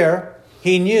least here,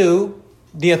 he knew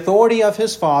the authority of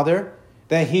his father,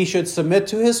 that he should submit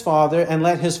to his father and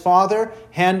let his father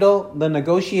handle the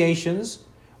negotiations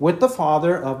with the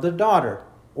father of the daughter,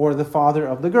 or the father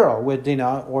of the girl, with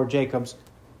Dinah, or Jacob's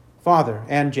father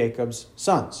and Jacob's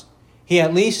sons. He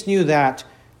at least knew that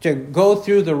to go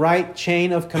through the right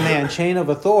chain of command, chain of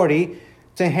authority,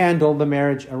 to handle the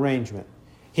marriage arrangement.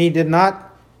 He did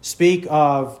not speak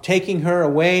of taking her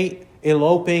away,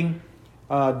 eloping,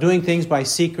 doing things by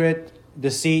secret,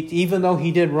 deceit. Even though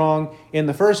he did wrong in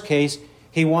the first case,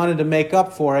 he wanted to make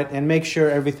up for it and make sure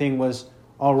everything was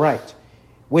all right,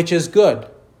 which is good.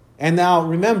 And now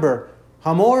remember,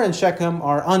 Hamor and Shechem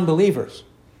are unbelievers.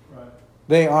 Right.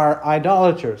 They are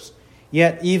idolaters.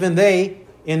 Yet even they,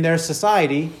 in their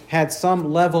society, had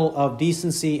some level of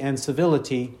decency and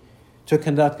civility to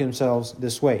conduct themselves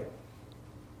this way.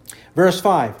 Verse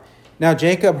 5. Now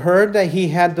Jacob heard that he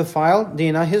had defiled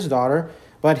Dinah his daughter,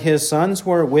 but his sons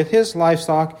were with his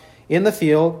livestock in the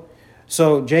field.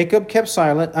 So Jacob kept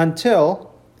silent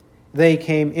until they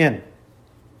came in.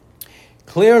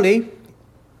 Clearly,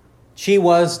 she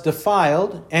was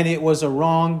defiled, and it was a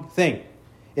wrong thing.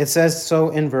 It says so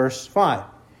in verse 5.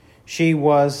 She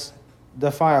was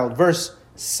defiled. Verse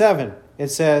 7, it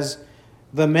says,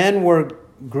 the men were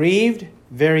grieved,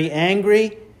 very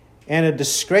angry, and a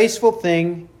disgraceful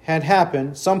thing had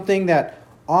happened, something that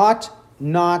ought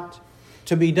not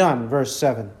to be done. Verse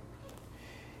 7.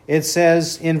 It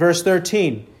says in verse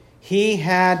 13, he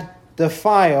had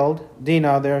defiled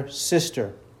Dinah, their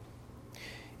sister.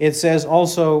 It says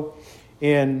also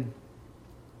in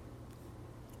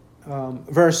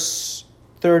verse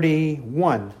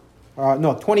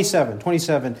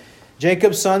 27.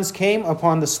 Jacob's sons came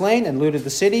upon the slain and looted the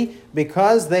city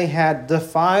because they had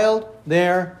defiled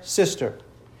their sister.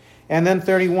 And then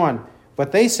 31.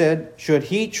 But they said, should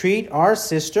he treat our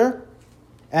sister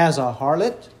as a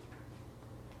harlot?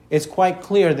 It's quite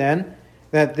clear then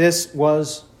that this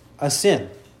was a sin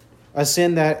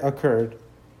that occurred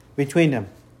between them.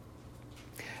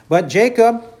 But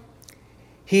Jacob,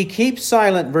 he keeps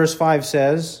silent, verse 5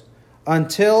 says,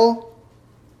 until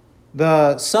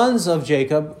the sons of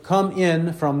Jacob come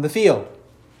in from the field.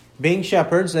 Being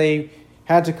shepherds, they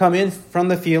had to come in from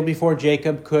the field before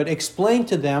Jacob could explain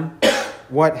to them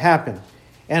what happened.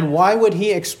 And why would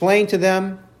he explain to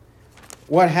them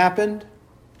what happened?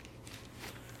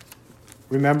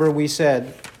 Remember, we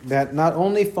said that not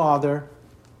only father,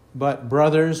 but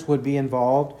brothers would be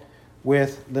involved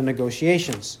with the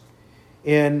negotiations.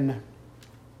 In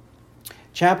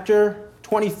chapter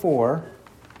 24,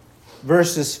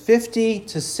 verses 50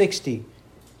 to 60,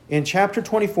 in chapter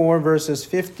 24, verses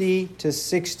 50 to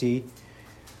 60,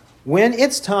 when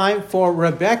it's time for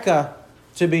Rebekah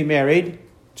to be married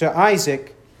to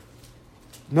Isaac,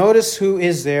 notice who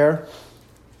is there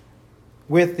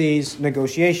with these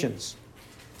negotiations.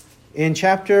 In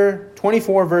chapter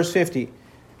 24, verse 50,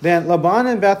 then Laban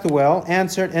and Bethuel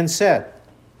answered and said,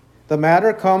 the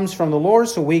matter comes from the Lord,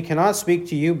 so we cannot speak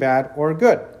to you bad or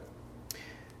good.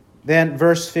 Then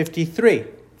verse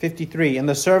 53, and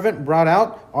the servant brought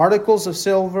out articles of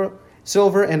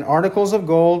silver and articles of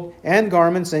gold and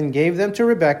garments and gave them to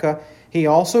Rebekah. He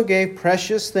also gave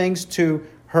precious things to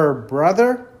her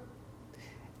brother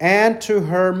and to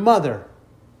her mother,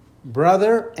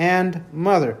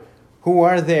 who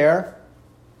are there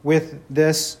with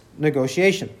this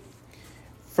negotiation.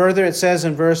 Further, it says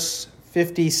in verse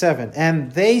 57,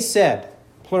 and they said,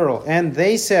 plural, and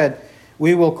they said,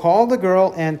 we will call the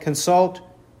girl and consult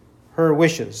her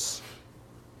wishes.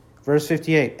 Verse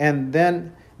 58, and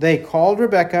then they called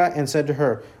Rebekah and said to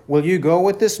her, will you go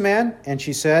with this man? And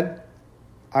she said,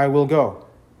 I will go.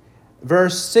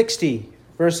 Verse 60,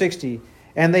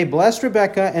 and they blessed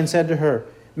Rebekah and said to her,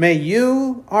 may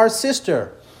you, our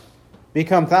sister,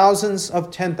 become thousands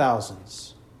of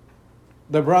 10,000s.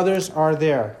 The brothers are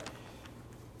there.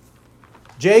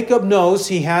 Jacob knows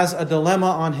he has a dilemma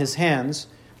on his hands,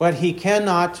 but he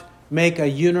cannot make a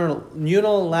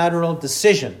unilateral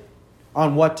decision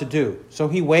on what to do. So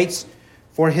he waits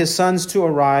for his sons to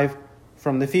arrive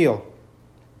from the field.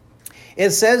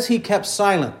 It says he kept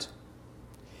silent.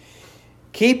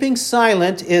 Keeping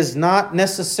silent is not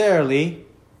necessarily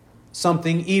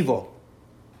something evil.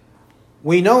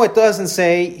 We know it doesn't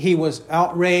say he was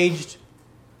outraged,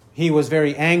 he was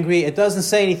very angry. It doesn't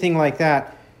say anything like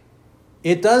that.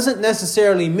 It doesn't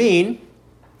necessarily mean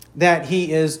that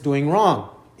he is doing wrong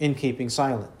in keeping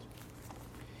silent.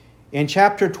 In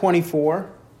chapter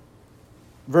 24,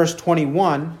 verse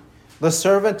 21, the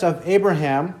servant of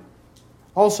Abraham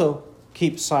also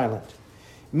keeps silent.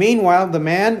 Meanwhile, the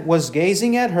man was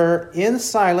gazing at her in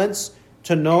silence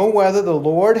to know whether the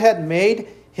Lord had made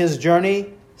his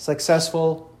journey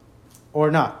successful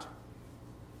or not.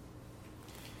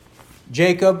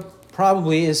 Jacob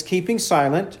probably is keeping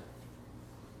silent,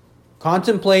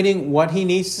 contemplating what he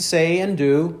needs to say and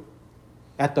do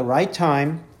at the right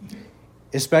time,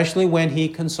 especially when he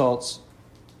consults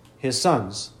his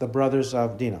sons, the brothers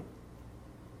of Dinah.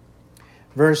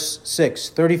 Verse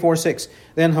 6, 34:6.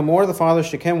 Then Hamor, the father of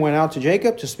Shechem, went out to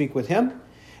Jacob to speak with him.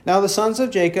 Now the sons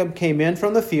of Jacob came in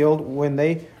from the field when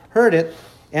they heard it,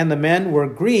 and the men were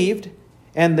grieved,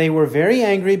 and they were very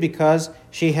angry because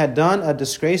she had done a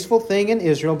disgraceful thing in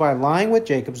Israel by lying with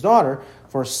Jacob's daughter,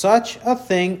 for such a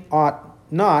thing ought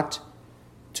not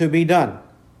to be done.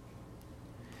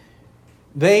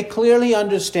 They clearly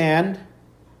understand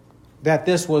that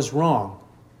this was wrong.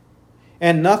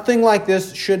 And nothing like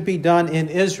this should be done in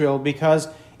Israel because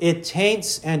it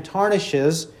taints and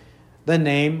tarnishes the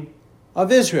name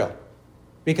of Israel.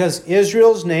 Because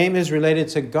Israel's name is related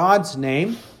to God's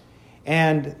name,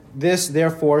 and this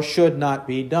therefore should not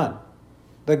be done.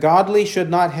 The godly should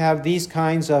not have these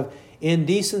kinds of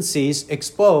indecencies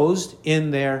exposed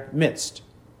in their midst.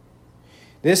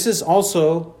 This is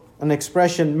also an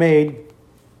expression made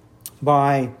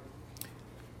by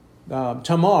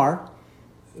Tamar,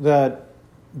 the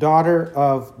daughter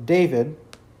of David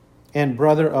and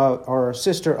brother of, or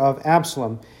sister of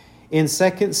Absalom. In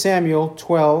 2 Samuel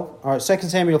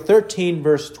 13,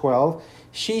 verse 12,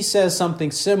 she says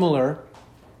something similar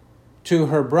to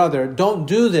her brother. Don't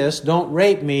do this, don't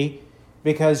rape me,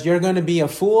 because you're going to be a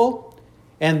fool,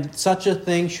 and such a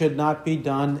thing should not be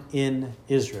done in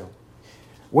Israel.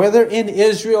 Whether in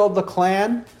Israel the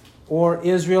clan, or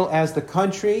Israel as the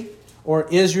country, or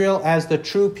Israel as the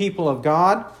true people of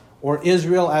God, or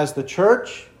Israel as the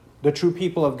church, the true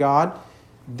people of God,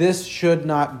 this should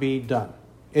not be done.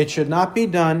 It should not be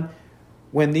done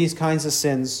when these kinds of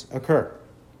sins occur.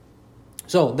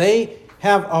 So they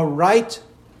have a right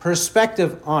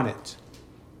perspective on it.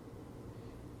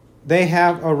 They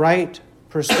have a right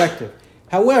perspective.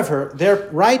 However, their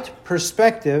right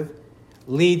perspective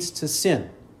leads to sin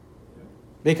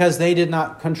because they did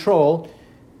not control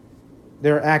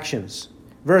their actions.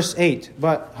 Verse 8,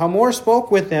 but Hamor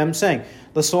spoke with them, saying,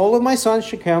 the soul of my son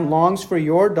Shechem longs for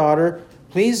your daughter.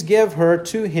 Please give her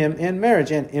to him in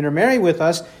marriage, and intermarry with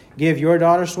us. Give your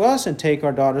daughters to us, and take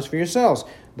our daughters for yourselves.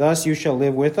 Thus you shall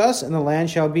live with us, and the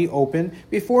land shall be open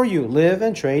before you. Live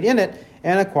and trade in it,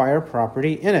 and acquire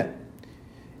property in it.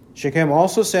 Shechem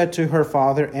also said to her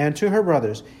father and to her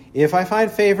brothers, if I find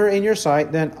favor in your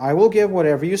sight, then I will give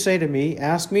whatever you say to me.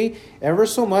 Ask me ever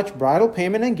so much bridal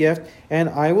payment and gift, and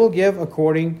I will give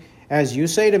according as you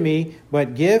say to me,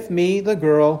 but give me the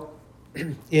girl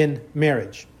in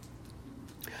marriage.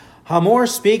 Hamor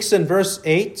speaks in verse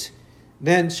 8,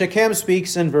 then Shechem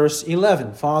speaks in verse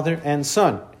 11, father and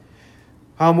son.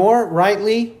 Hamor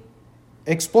rightly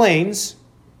explains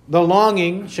the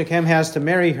longing Shechem has to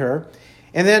marry her,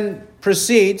 and then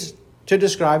proceeds to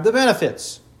describe the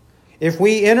benefits. If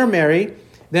we intermarry,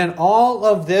 then all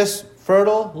of this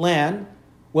fertile land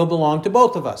will belong to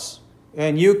both of us.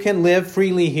 And you can live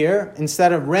freely here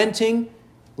instead of renting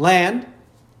land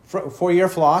for your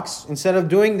flocks. Instead of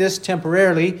doing this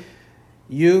temporarily,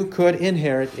 you could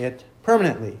inherit it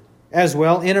permanently. As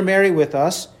well, intermarry with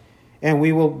us, and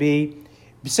we will be,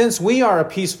 since we are a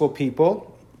peaceful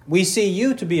people, we see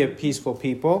you to be a peaceful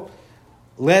people,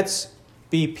 let's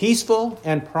be peaceful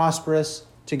and prosperous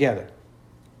together.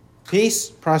 Peace,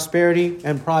 prosperity,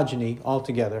 and progeny all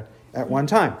together at one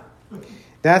time.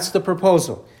 That's the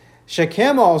proposal.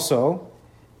 Shechem also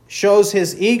shows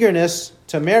his eagerness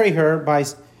to marry her by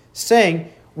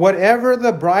saying, whatever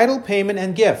the bridal payment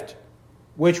and gift,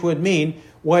 which would mean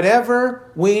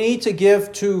whatever we need to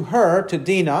give to her, to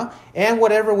Dinah, and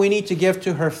whatever we need to give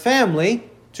to her family,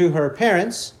 to her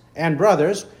parents and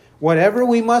brothers, whatever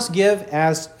we must give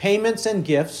as payments and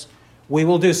gifts, we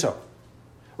will do so.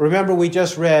 Remember, we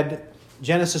just read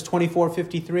Genesis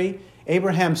 24:53.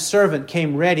 Abraham's servant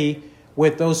came ready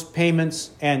with those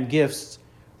payments and gifts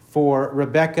for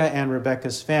Rebekah and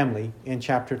Rebekah's family in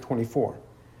chapter 24,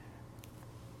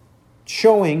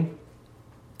 showing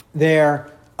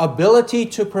their ability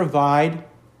to provide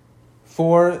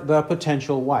for the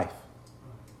potential wife,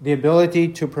 the ability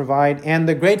to provide, and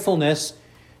the gratefulness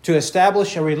to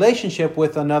establish a relationship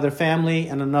with another family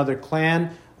and another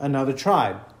clan, another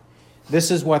tribe. This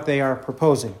is what they are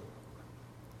proposing.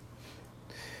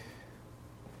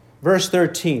 Verse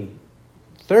 13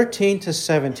 to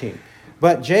 17.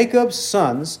 But Jacob's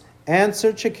sons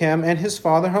answered Shechem and his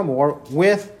father Hamor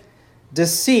with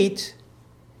deceit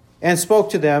and spoke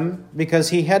to them because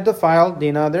he had defiled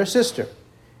Dinah, their sister.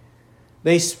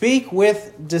 They speak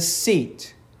with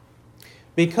deceit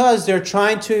because they're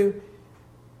trying to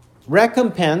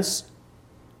recompense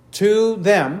to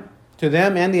them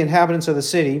and the inhabitants of the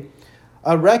city,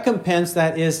 a recompense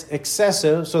that is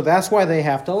excessive, so that's why they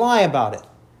have to lie about it.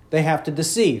 They have to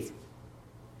deceive.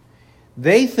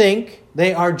 They think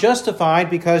they are justified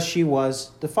because she was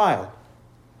defiled.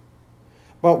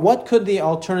 But what could the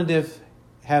alternative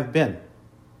have been?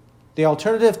 The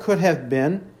alternative could have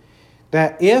been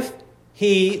that if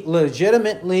he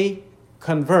legitimately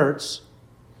converts,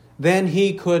 then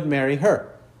he could marry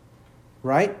her.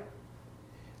 Right?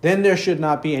 Then there should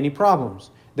not be any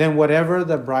problems. Then whatever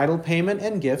the bridal payment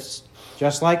and gifts,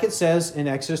 just like it says in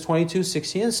Exodus 22,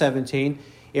 16 and 17,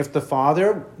 if the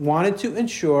father wanted to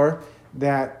ensure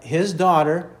that his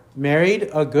daughter married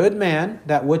a good man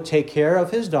that would take care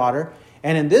of his daughter,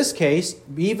 and in this case,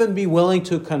 even be willing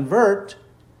to convert,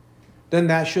 then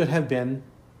that should have been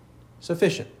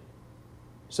sufficient.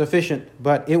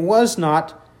 But it was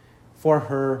not for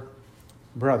her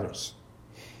brothers.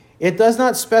 It does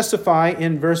not specify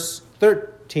in verse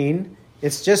 13.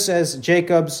 It just says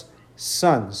Jacob's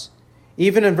sons.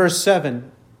 Even in verse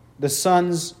 7, the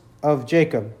sons of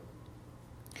Jacob.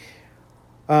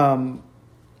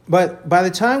 But by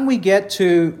the time we get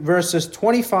to verses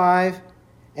 25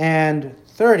 and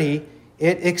 30,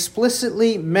 it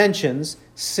explicitly mentions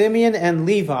Simeon and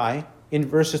Levi in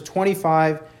verses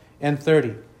 25 and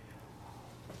 30.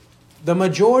 The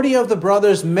majority of the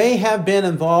brothers may have been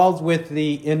involved with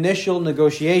the initial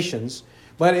negotiations,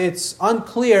 but it's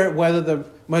unclear whether the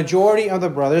majority of the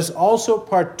brothers also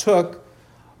partook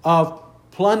of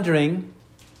plundering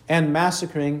and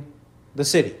massacring the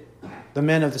city, the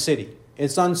men of the city.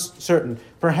 It's uncertain.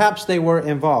 Perhaps they were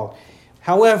involved.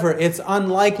 However, it's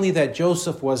unlikely that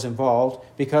Joseph was involved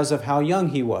because of how young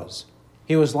he was.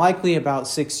 He was likely about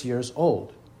 6 years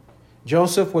old.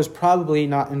 Joseph was probably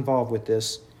not involved with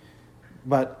this,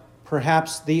 but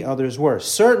perhaps the others were.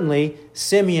 Certainly,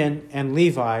 Simeon and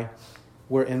Levi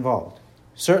were involved.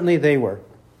 Certainly they were.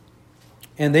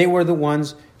 And they were the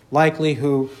ones likely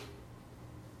who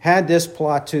had this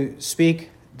plot to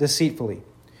speak deceitfully.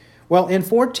 Well, in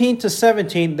 14 to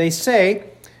 17, they say,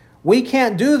 we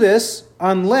can't do this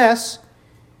unless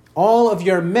all of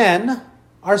your men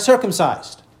are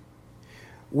circumcised,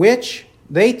 which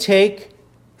they take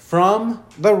from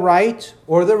the rite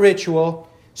or the ritual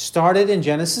started in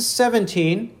Genesis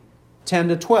 17, 10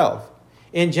 to 12.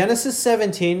 In Genesis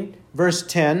 17, verse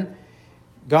 10,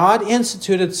 God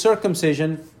instituted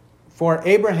circumcision for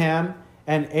Abraham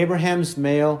and Abraham's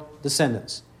male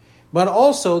descendants. But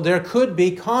also there could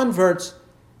be converts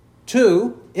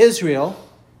to Israel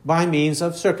by means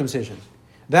of circumcision.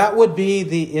 That would be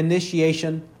the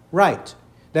initiation rite,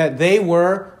 that they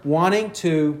were wanting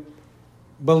to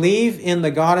believe in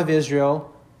the God of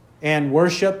Israel and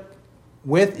worship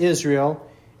with Israel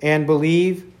and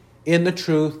believe in the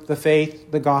truth, the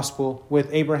faith, the gospel with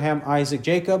Abraham, Isaac,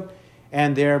 Jacob,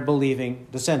 and their believing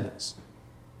descendants.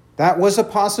 That was a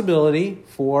possibility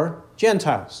for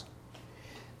Gentiles.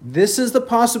 This is the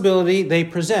possibility they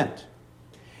present.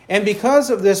 And because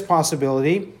of this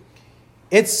possibility,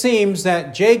 it seems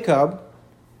that Jacob,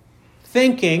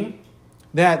 thinking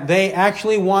that they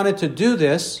actually wanted to do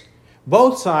this,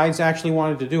 both sides actually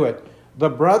wanted to do it. The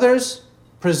brothers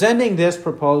presenting this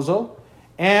proposal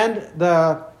and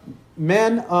the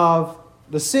men of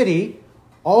the city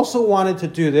also wanted to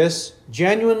do this.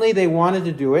 Genuinely, they wanted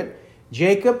to do it.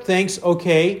 Jacob thinks,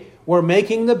 okay, we're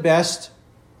making the best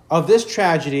of this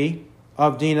tragedy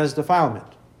of Dinah's defilement.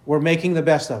 We're making the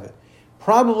best of it.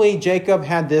 Probably Jacob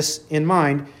had this in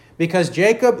mind because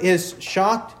Jacob is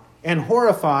shocked and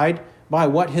horrified by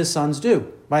what his sons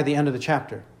do by the end of the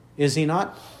chapter. Is he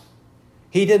not?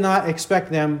 He did not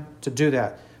expect them to do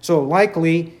that. So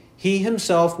likely he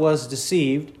himself was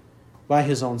deceived by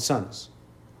his own sons,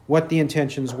 what the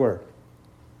intentions were.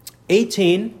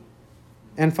 18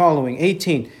 and following.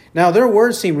 18. Now their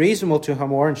words seemed reasonable to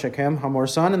Hamor and Shechem,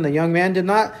 Hamor's son, and the young man did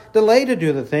not delay to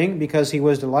do the thing because he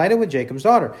was delighted with Jacob's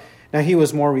daughter. Now he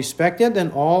was more respected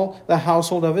than all the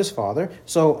household of his father.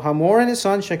 So Hamor and his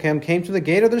son Shechem came to the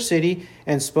gate of their city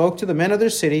and spoke to the men of their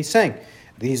city, saying,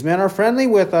 These men are friendly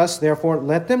with us, therefore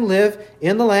let them live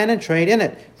in the land and trade in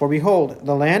it. For behold,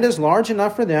 the land is large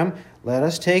enough for them. Let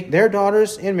us take their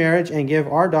daughters in marriage and give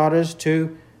our daughters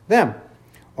to them.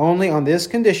 Only on this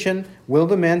condition will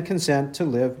the men consent to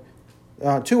live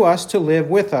to us, to live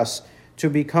with us, to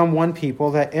become one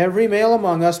people, that every male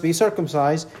among us be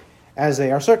circumcised as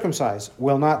they are circumcised.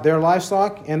 Will not their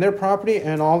livestock and their property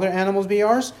and all their animals be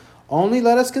ours? Only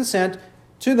let us consent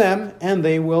to them, and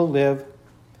they will live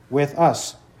with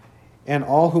us. And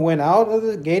all who went out of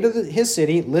the gate of his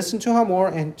city listened to Hamor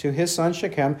and to his son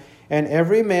Shechem, and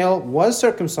every male was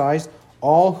circumcised,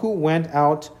 all who went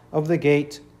out of the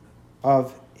gate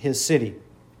of his city.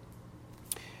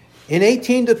 In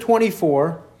 18 to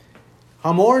 24,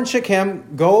 Hamor and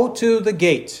Shechem go to the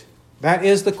gate. That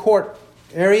is the court,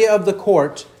 area of the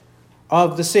court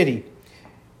of the city.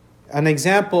 An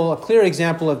example, a clear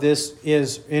example of this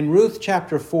is in Ruth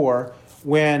chapter 4,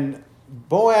 when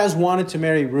Boaz wanted to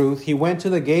marry Ruth. He went to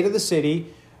the gate of the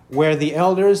city where the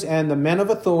elders and the men of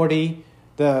authority,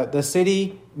 the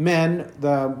city men,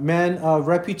 the men of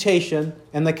reputation,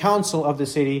 and the council of the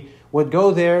city would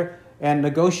go there, and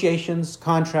negotiations,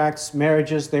 contracts,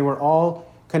 marriages, they were all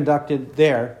conducted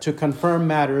there to confirm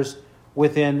matters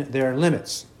within their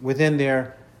limits, within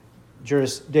their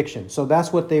jurisdiction. So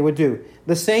that's what they would do.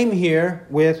 The same here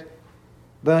with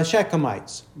the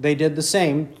Shechemites. They did the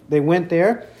same. They went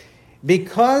there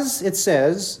because it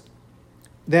says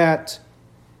that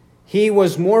he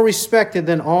was more respected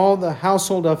than all the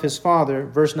household of his father,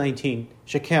 verse 19,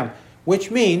 Shechem, which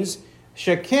means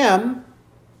Shechem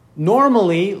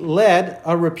normally led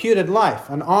a reputed life,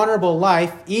 an honorable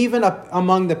life, even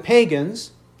among the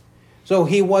pagans. So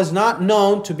he was not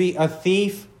known to be a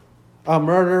thief, a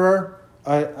murderer,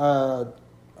 a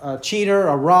cheater,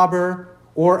 a robber,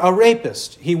 or a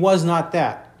rapist. He was not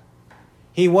that.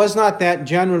 He was not that,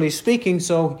 generally speaking,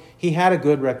 so he had a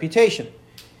good reputation.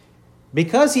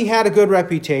 Because he had a good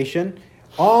reputation,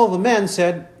 all the men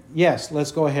said, yes,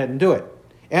 let's go ahead and do it.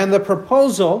 And the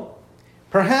proposal,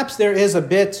 perhaps there is a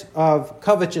bit of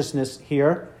covetousness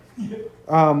here.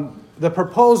 The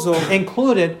proposal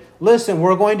included, listen,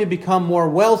 we're going to become more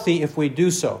wealthy if we do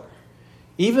so.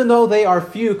 Even though they are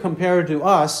few compared to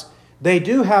us, they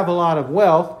do have a lot of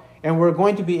wealth, and we're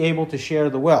going to be able to share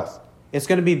the wealth. It's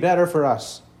going to be better for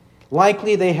us.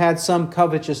 Likely they had some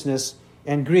covetousness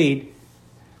and greed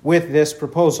with this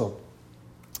proposal.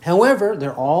 However,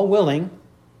 they're all willing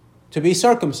to be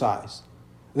circumcised.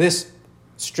 This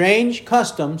strange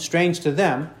custom, strange to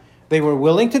them, they were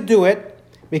willing to do it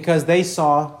because they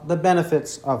saw the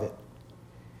benefits of it.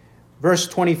 Verse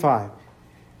 25.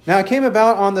 Now it came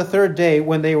about on the third day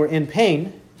when they were in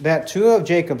pain that two of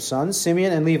Jacob's sons,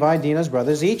 Simeon and Levi, Dinah's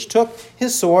brothers, each took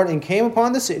his sword and came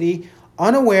upon the city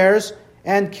unawares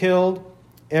and killed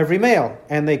every male.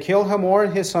 And they killed Hamor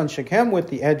and his son Shechem with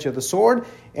the edge of the sword,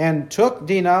 and took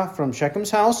Dinah from Shechem's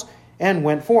house and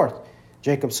went forth.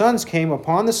 Jacob's sons came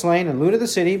upon the slain and looted the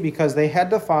city because they had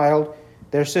defiled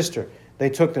their sister. They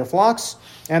took their flocks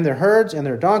and their herds and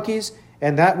their donkeys,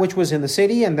 and that which was in the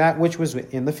city and that which was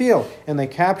in the field. And they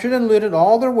captured and looted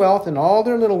all their wealth and all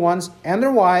their little ones and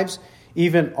their wives,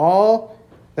 even all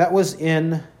that was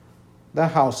in the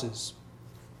houses.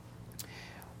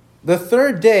 The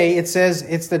third day, it says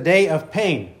it's the day of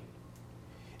pain.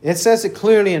 It says it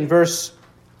clearly in verse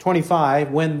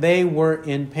 25, when they were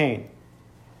in pain.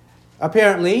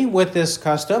 Apparently, with this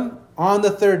custom, on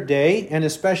the third day, and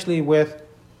especially with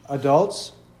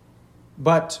adults,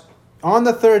 but on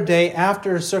the third day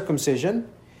after circumcision,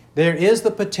 there is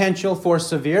the potential for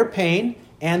severe pain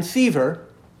and fever,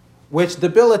 which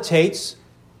debilitates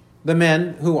the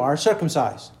men who are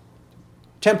circumcised.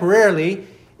 Temporarily,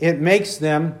 it makes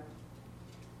them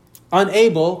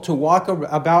unable to walk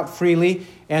about freely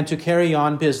and to carry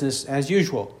on business as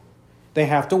usual. They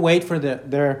have to wait for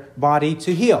their body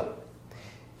to heal.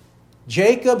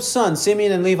 Jacob's sons,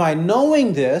 Simeon and Levi,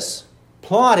 knowing this,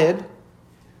 plotted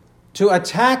to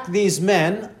attack these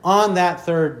men on that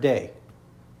third day,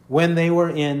 when they were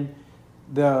in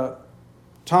the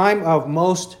time of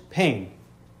most pain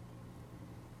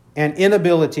and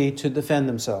inability to defend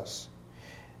themselves.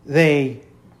 They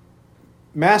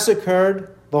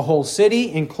massacred the whole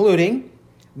city, including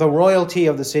the royalty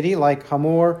of the city, like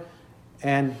Hamor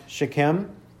and Shechem.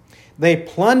 They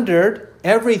plundered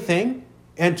everything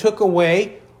and took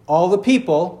away all the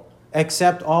people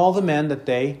except all the men that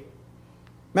they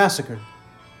massacred.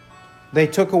 They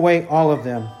took away all of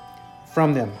them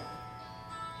from them.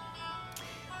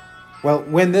 Well,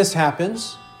 when this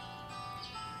happens,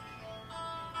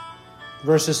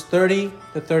 verses 30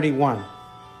 to 31,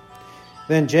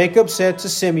 then Jacob said to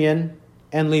Simeon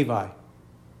and Levi,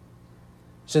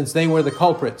 since they were the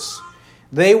culprits.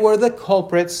 They were the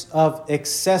culprits of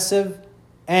excessive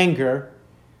anger,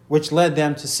 which led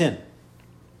them to sin.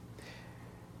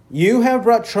 You have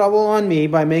brought trouble on me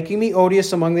by making me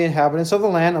odious among the inhabitants of the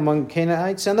land, among the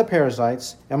Canaanites and the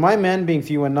Perizzites. And my men, being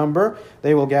few in number,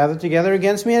 they will gather together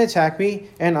against me and attack me,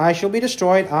 and I shall be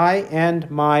destroyed, I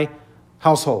and my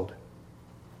household.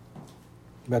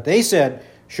 But they said,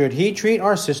 should he treat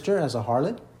our sister as a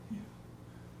harlot?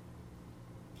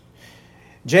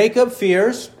 Jacob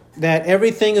fears that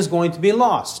everything is going to be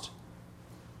lost.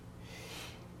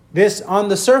 This, on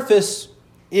the surface,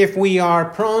 if we are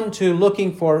prone to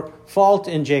looking for fault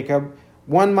in Jacob,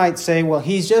 one might say, well,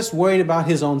 he's just worried about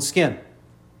his own skin.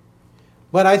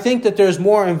 But I think that there's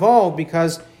more involved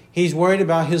because he's worried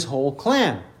about his whole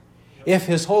clan. If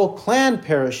his whole clan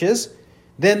perishes,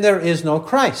 then there is no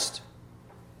Christ.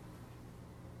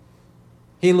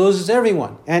 He loses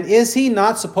everyone. And is he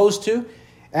not supposed to,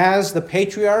 as the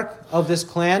patriarch of this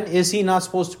clan, is he not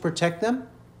supposed to protect them?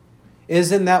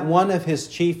 Isn't that one of his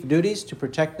chief duties, to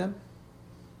protect them?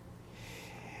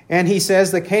 And he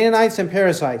says the Canaanites and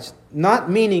Perizzites, not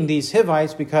meaning these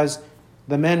Hivites because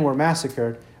the men were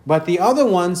massacred, but the other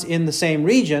ones in the same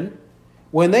region,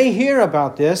 when they hear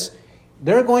about this,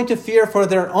 they're going to fear for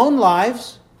their own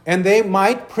lives, and they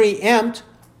might preempt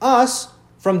us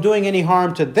from doing any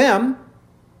harm to them.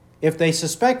 If they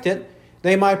suspect it,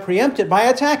 they might preempt it by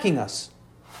attacking us.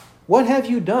 What have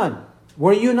you done?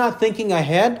 Were you not thinking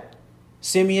ahead,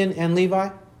 Simeon and Levi?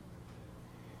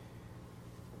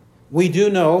 We do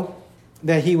know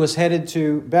that he was headed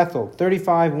to Bethel.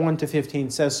 35,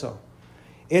 1-15 says so.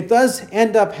 It does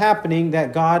end up happening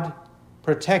that God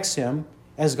protects him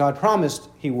as God promised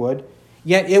he would,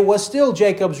 yet it was still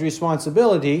Jacob's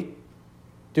responsibility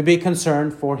to be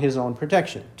concerned for his own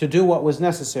protection, to do what was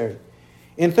necessary.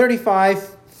 In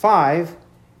 35:5,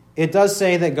 it does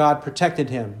say that God protected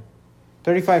him.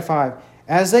 35:5,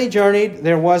 as they journeyed,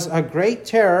 there was a great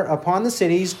terror upon the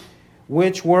cities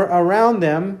which were around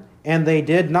them, and they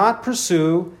did not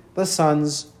pursue the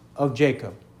sons of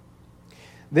Jacob.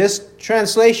 This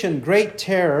translation, great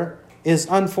terror, is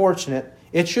unfortunate.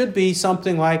 It should be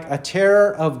something like a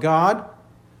terror of God,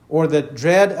 or the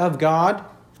dread of God,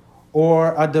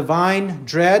 or a divine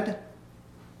dread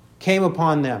came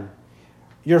upon them.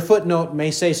 Your footnote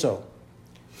may say so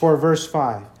for verse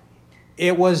 5.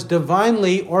 It was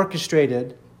divinely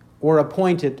orchestrated or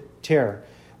appointed terror.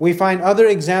 We find other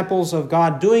examples of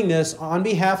God doing this on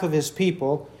behalf of his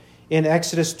people in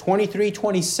Exodus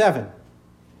 23:27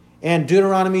 and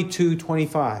Deuteronomy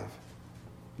 2:25.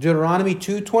 Deuteronomy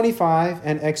 2:25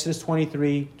 and Exodus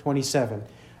 23:27.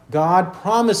 God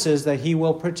promises that he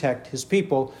will protect his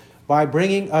people by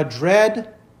bringing a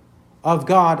dread of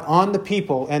God on the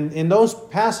people. And in those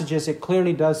passages, it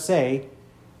clearly does say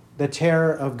the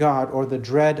terror of God or the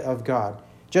dread of God.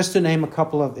 Just to name a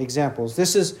couple of examples.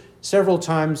 This is several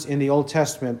times in the Old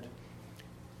Testament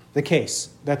the case,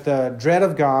 that the dread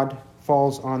of God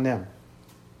falls on them.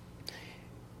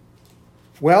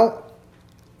 Well,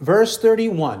 verse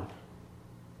 31,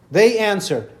 they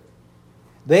answered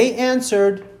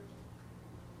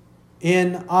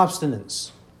in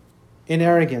obstinance, in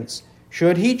arrogance.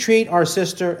 Should he treat our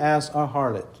sister as a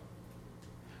harlot?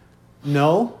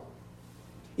 No.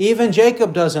 Even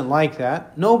Jacob doesn't like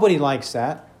that. Nobody likes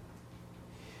that.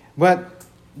 But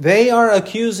they are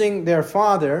accusing their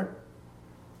father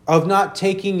of not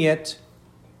taking it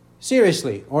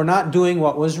seriously or not doing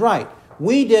what was right.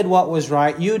 We did what was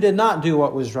right. You did not do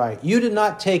what was right. You did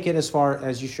not take it as far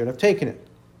as you should have taken it.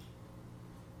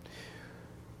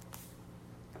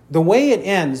 The way it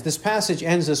ends, this passage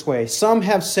ends this way. Some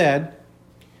have said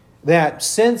that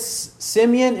since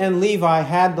Simeon and Levi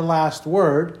had the last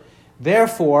word,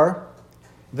 therefore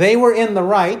they were in the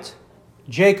right,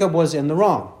 Jacob was in the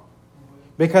wrong.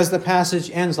 Because the passage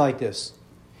ends like this.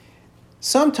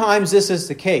 Sometimes this is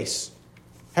the case.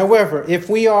 However, if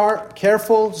we are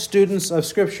careful students of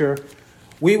Scripture,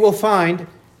 we will find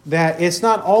that it's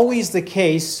not always the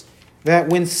case that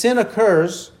when sin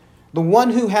occurs, the one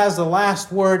who has the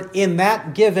last word in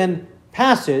that given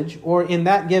passage or in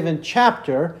that given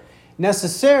chapter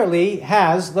necessarily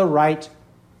has the right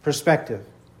perspective.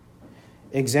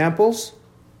 Examples.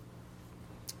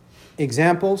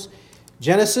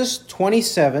 Genesis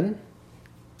 27.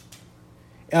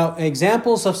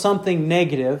 Examples of something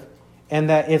negative and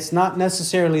that it's not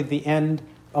necessarily the end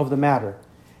of the matter.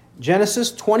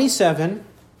 Genesis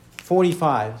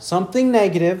 27:45. Something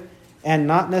negative and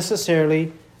not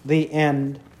necessarily the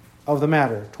end of the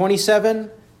matter.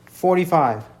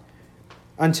 27:45.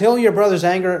 Until your brother's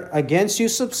anger against you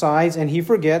subsides and he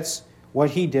forgets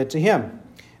what he did to him.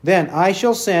 Then I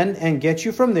shall send and get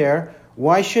you from there,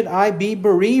 Why should I be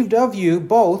bereaved of you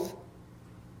both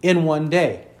in one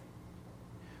day?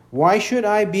 Why should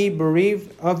I be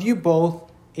bereaved of you both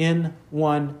in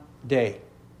one day?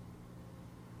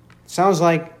 Sounds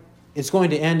like it's going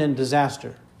to end in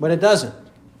disaster, but it doesn't.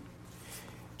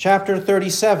 Chapter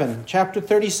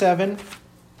 37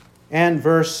 and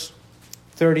verse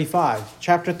 35.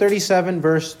 Chapter 37,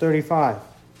 verse 35.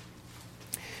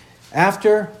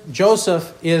 After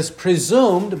Joseph is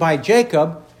presumed by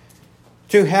Jacob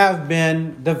to have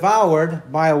been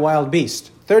devoured by a wild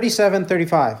beast.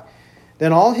 37:35.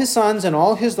 Then all his sons and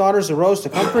all his daughters arose to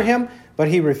comfort him, but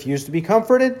he refused to be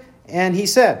comforted, and he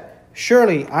said,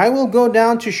 Surely I will go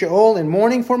down to Sheol in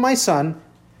mourning for my son.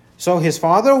 So his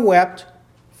father wept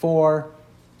for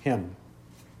him.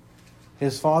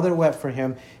 His father wept for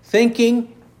him,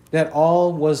 thinking that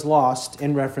all was lost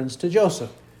in reference to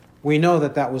Joseph. We know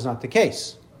that that was not the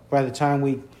case. By the time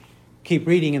we keep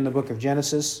reading in the book of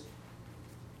Genesis,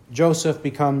 Joseph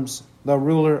becomes the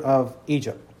ruler of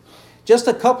Egypt. Just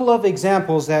a couple of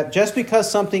examples that just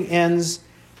because something ends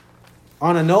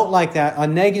on a note like that, a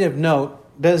negative note,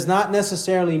 does not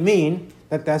necessarily mean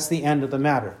that that's the end of the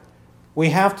matter. We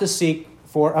have to seek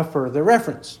for a further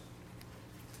reference.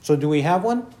 So do we have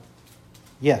one?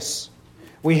 Yes.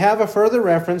 We have a further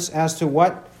reference as to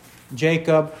what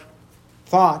Jacob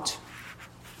thought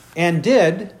and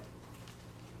did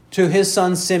to his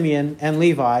sons Simeon and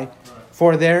Levi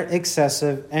for their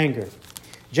excessive anger.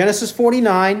 Genesis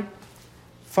 49,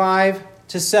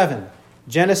 5-7.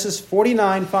 Genesis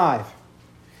 49, 5.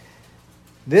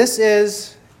 This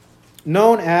is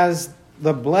known as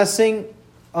the blessing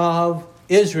of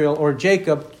Israel or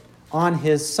Jacob on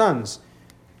his sons.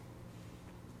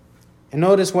 And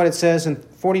notice what it says in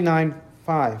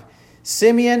 49:5.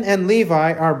 Simeon and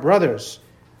Levi are brothers.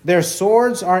 Their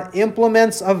swords are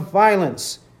implements of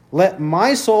violence. Let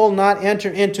my soul not enter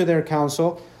into their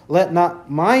counsel. Let not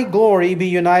my glory be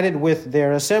united with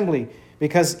their assembly.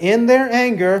 Because in their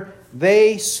anger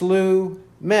they slew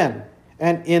men,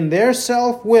 and in their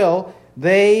self-will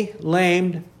they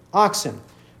lamed oxen.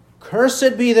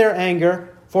 Cursed be their anger,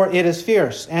 for it is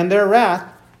fierce, and their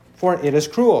wrath, for it is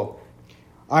cruel.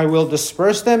 I will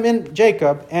disperse them in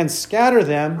Jacob and scatter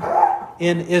them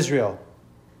in Israel.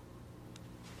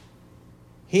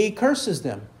 He curses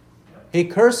them. He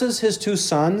curses his two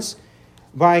sons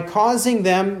by causing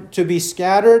them to be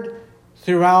scattered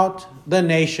throughout the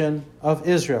nation of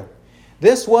Israel.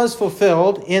 This was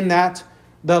fulfilled in that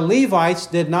the Levites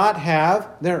did not have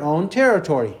their own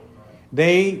territory.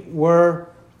 They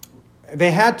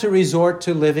had to resort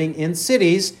to living in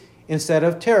cities instead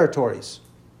of territories.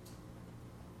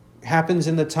 It happens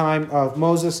in the time of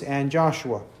Moses and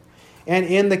Joshua. And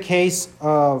in the case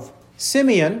of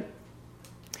Simeon,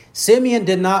 Simeon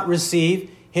did not receive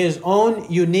his own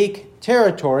unique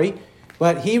territory,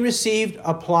 but he received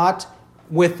a plot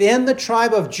within the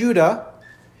tribe of Judah,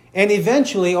 and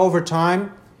eventually, over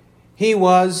time, he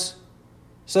was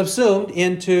subsumed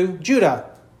into Judah.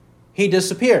 He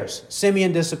disappears.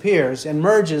 Simeon disappears and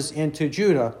merges into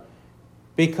Judah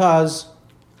because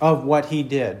of what he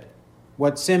did,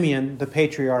 what Simeon, the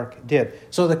patriarch, did.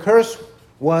 So the curse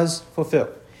was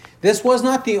fulfilled. This was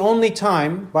not the only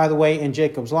time, by the way, in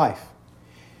Jacob's life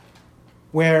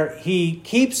where he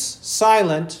keeps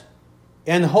silent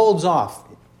and holds off.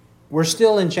 We're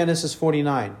still in Genesis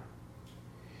 49.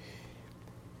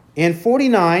 In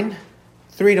 49,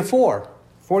 3-4.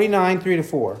 49,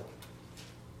 3-4.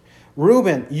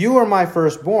 Reuben, you are my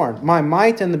firstborn, my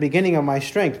might and the beginning of my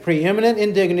strength, preeminent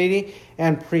in dignity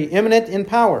and preeminent in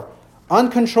power,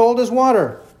 uncontrolled as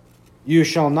water. You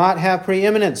shall not have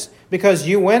preeminence, because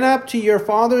you went up to your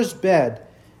father's bed.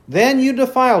 Then you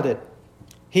defiled it.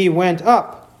 He went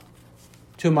up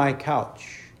to my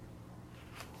couch.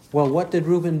 Well, what did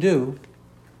Reuben do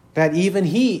that even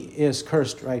he is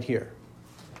cursed right here?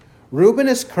 Reuben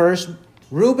is cursed.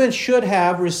 Reuben should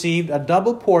have received a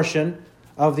double portion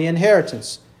of the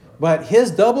inheritance, but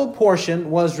his double portion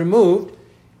was removed.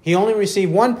 He only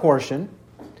received one portion.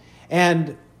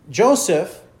 And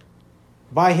Joseph,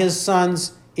 by his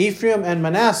sons Ephraim and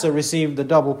Manasseh, received the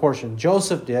double portion.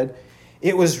 Joseph did.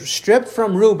 It was stripped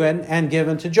from Reuben and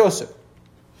given to Joseph.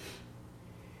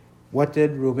 What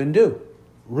did Reuben do?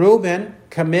 Reuben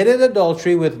committed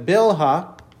adultery with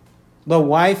Bilhah, the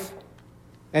wife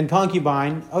and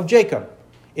concubine of Jacob.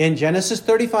 In Genesis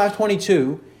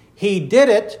 35:22, he did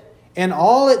it, and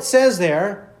all it says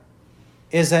there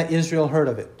is that Israel heard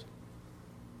of it.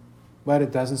 But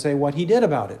it doesn't say what he did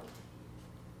about it.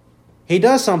 He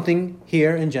does something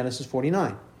here in Genesis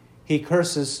 49. He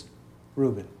curses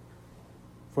Reuben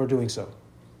for doing so.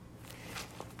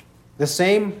 The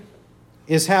same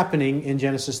is happening in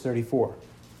Genesis 34.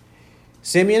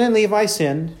 Simeon and Levi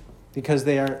sinned because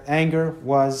their anger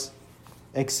was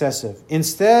excessive.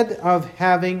 Instead of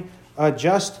having a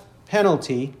just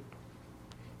penalty,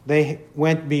 they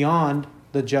went beyond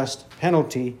the just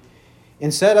penalty.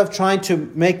 Instead of trying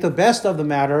to make the best of the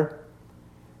matter,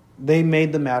 they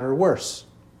made the matter worse.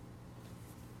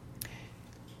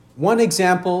 One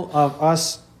example of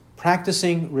us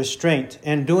practicing restraint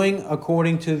and doing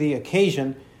according to the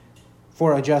occasion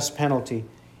for a just penalty.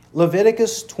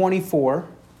 Leviticus 24,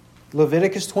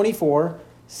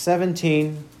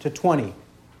 17 to 20.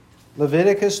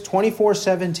 Leviticus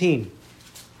 24:17.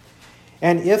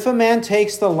 And if a man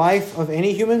takes the life of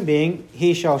any human being,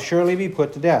 he shall surely be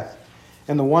put to death.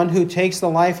 And the one who takes the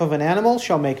life of an animal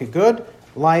shall make a good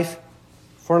life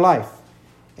for life.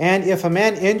 And if a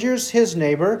man injures his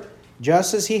neighbor,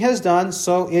 just as he has done,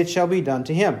 so it shall be done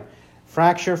to him.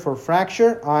 Fracture for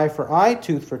fracture, eye for eye,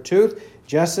 tooth for tooth,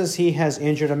 just as he has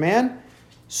injured a man,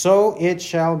 so it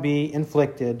shall be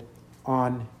inflicted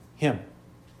on him.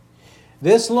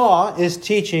 This law is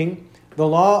teaching the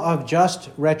law of just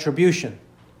retribution.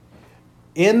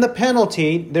 In the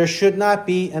penalty, there should not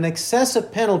be an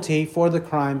excessive penalty for the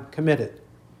crime committed,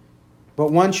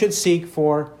 but one should seek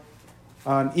for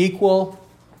an equal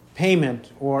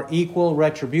payment or equal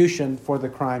retribution for the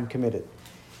crime committed.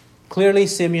 Clearly,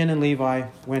 Simeon and Levi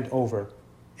went over,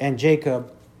 and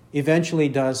Jacob eventually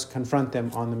does confront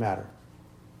them on the matter.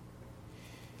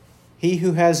 He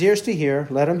who has ears to hear,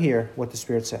 let him hear what the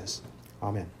Spirit says.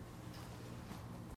 Amen.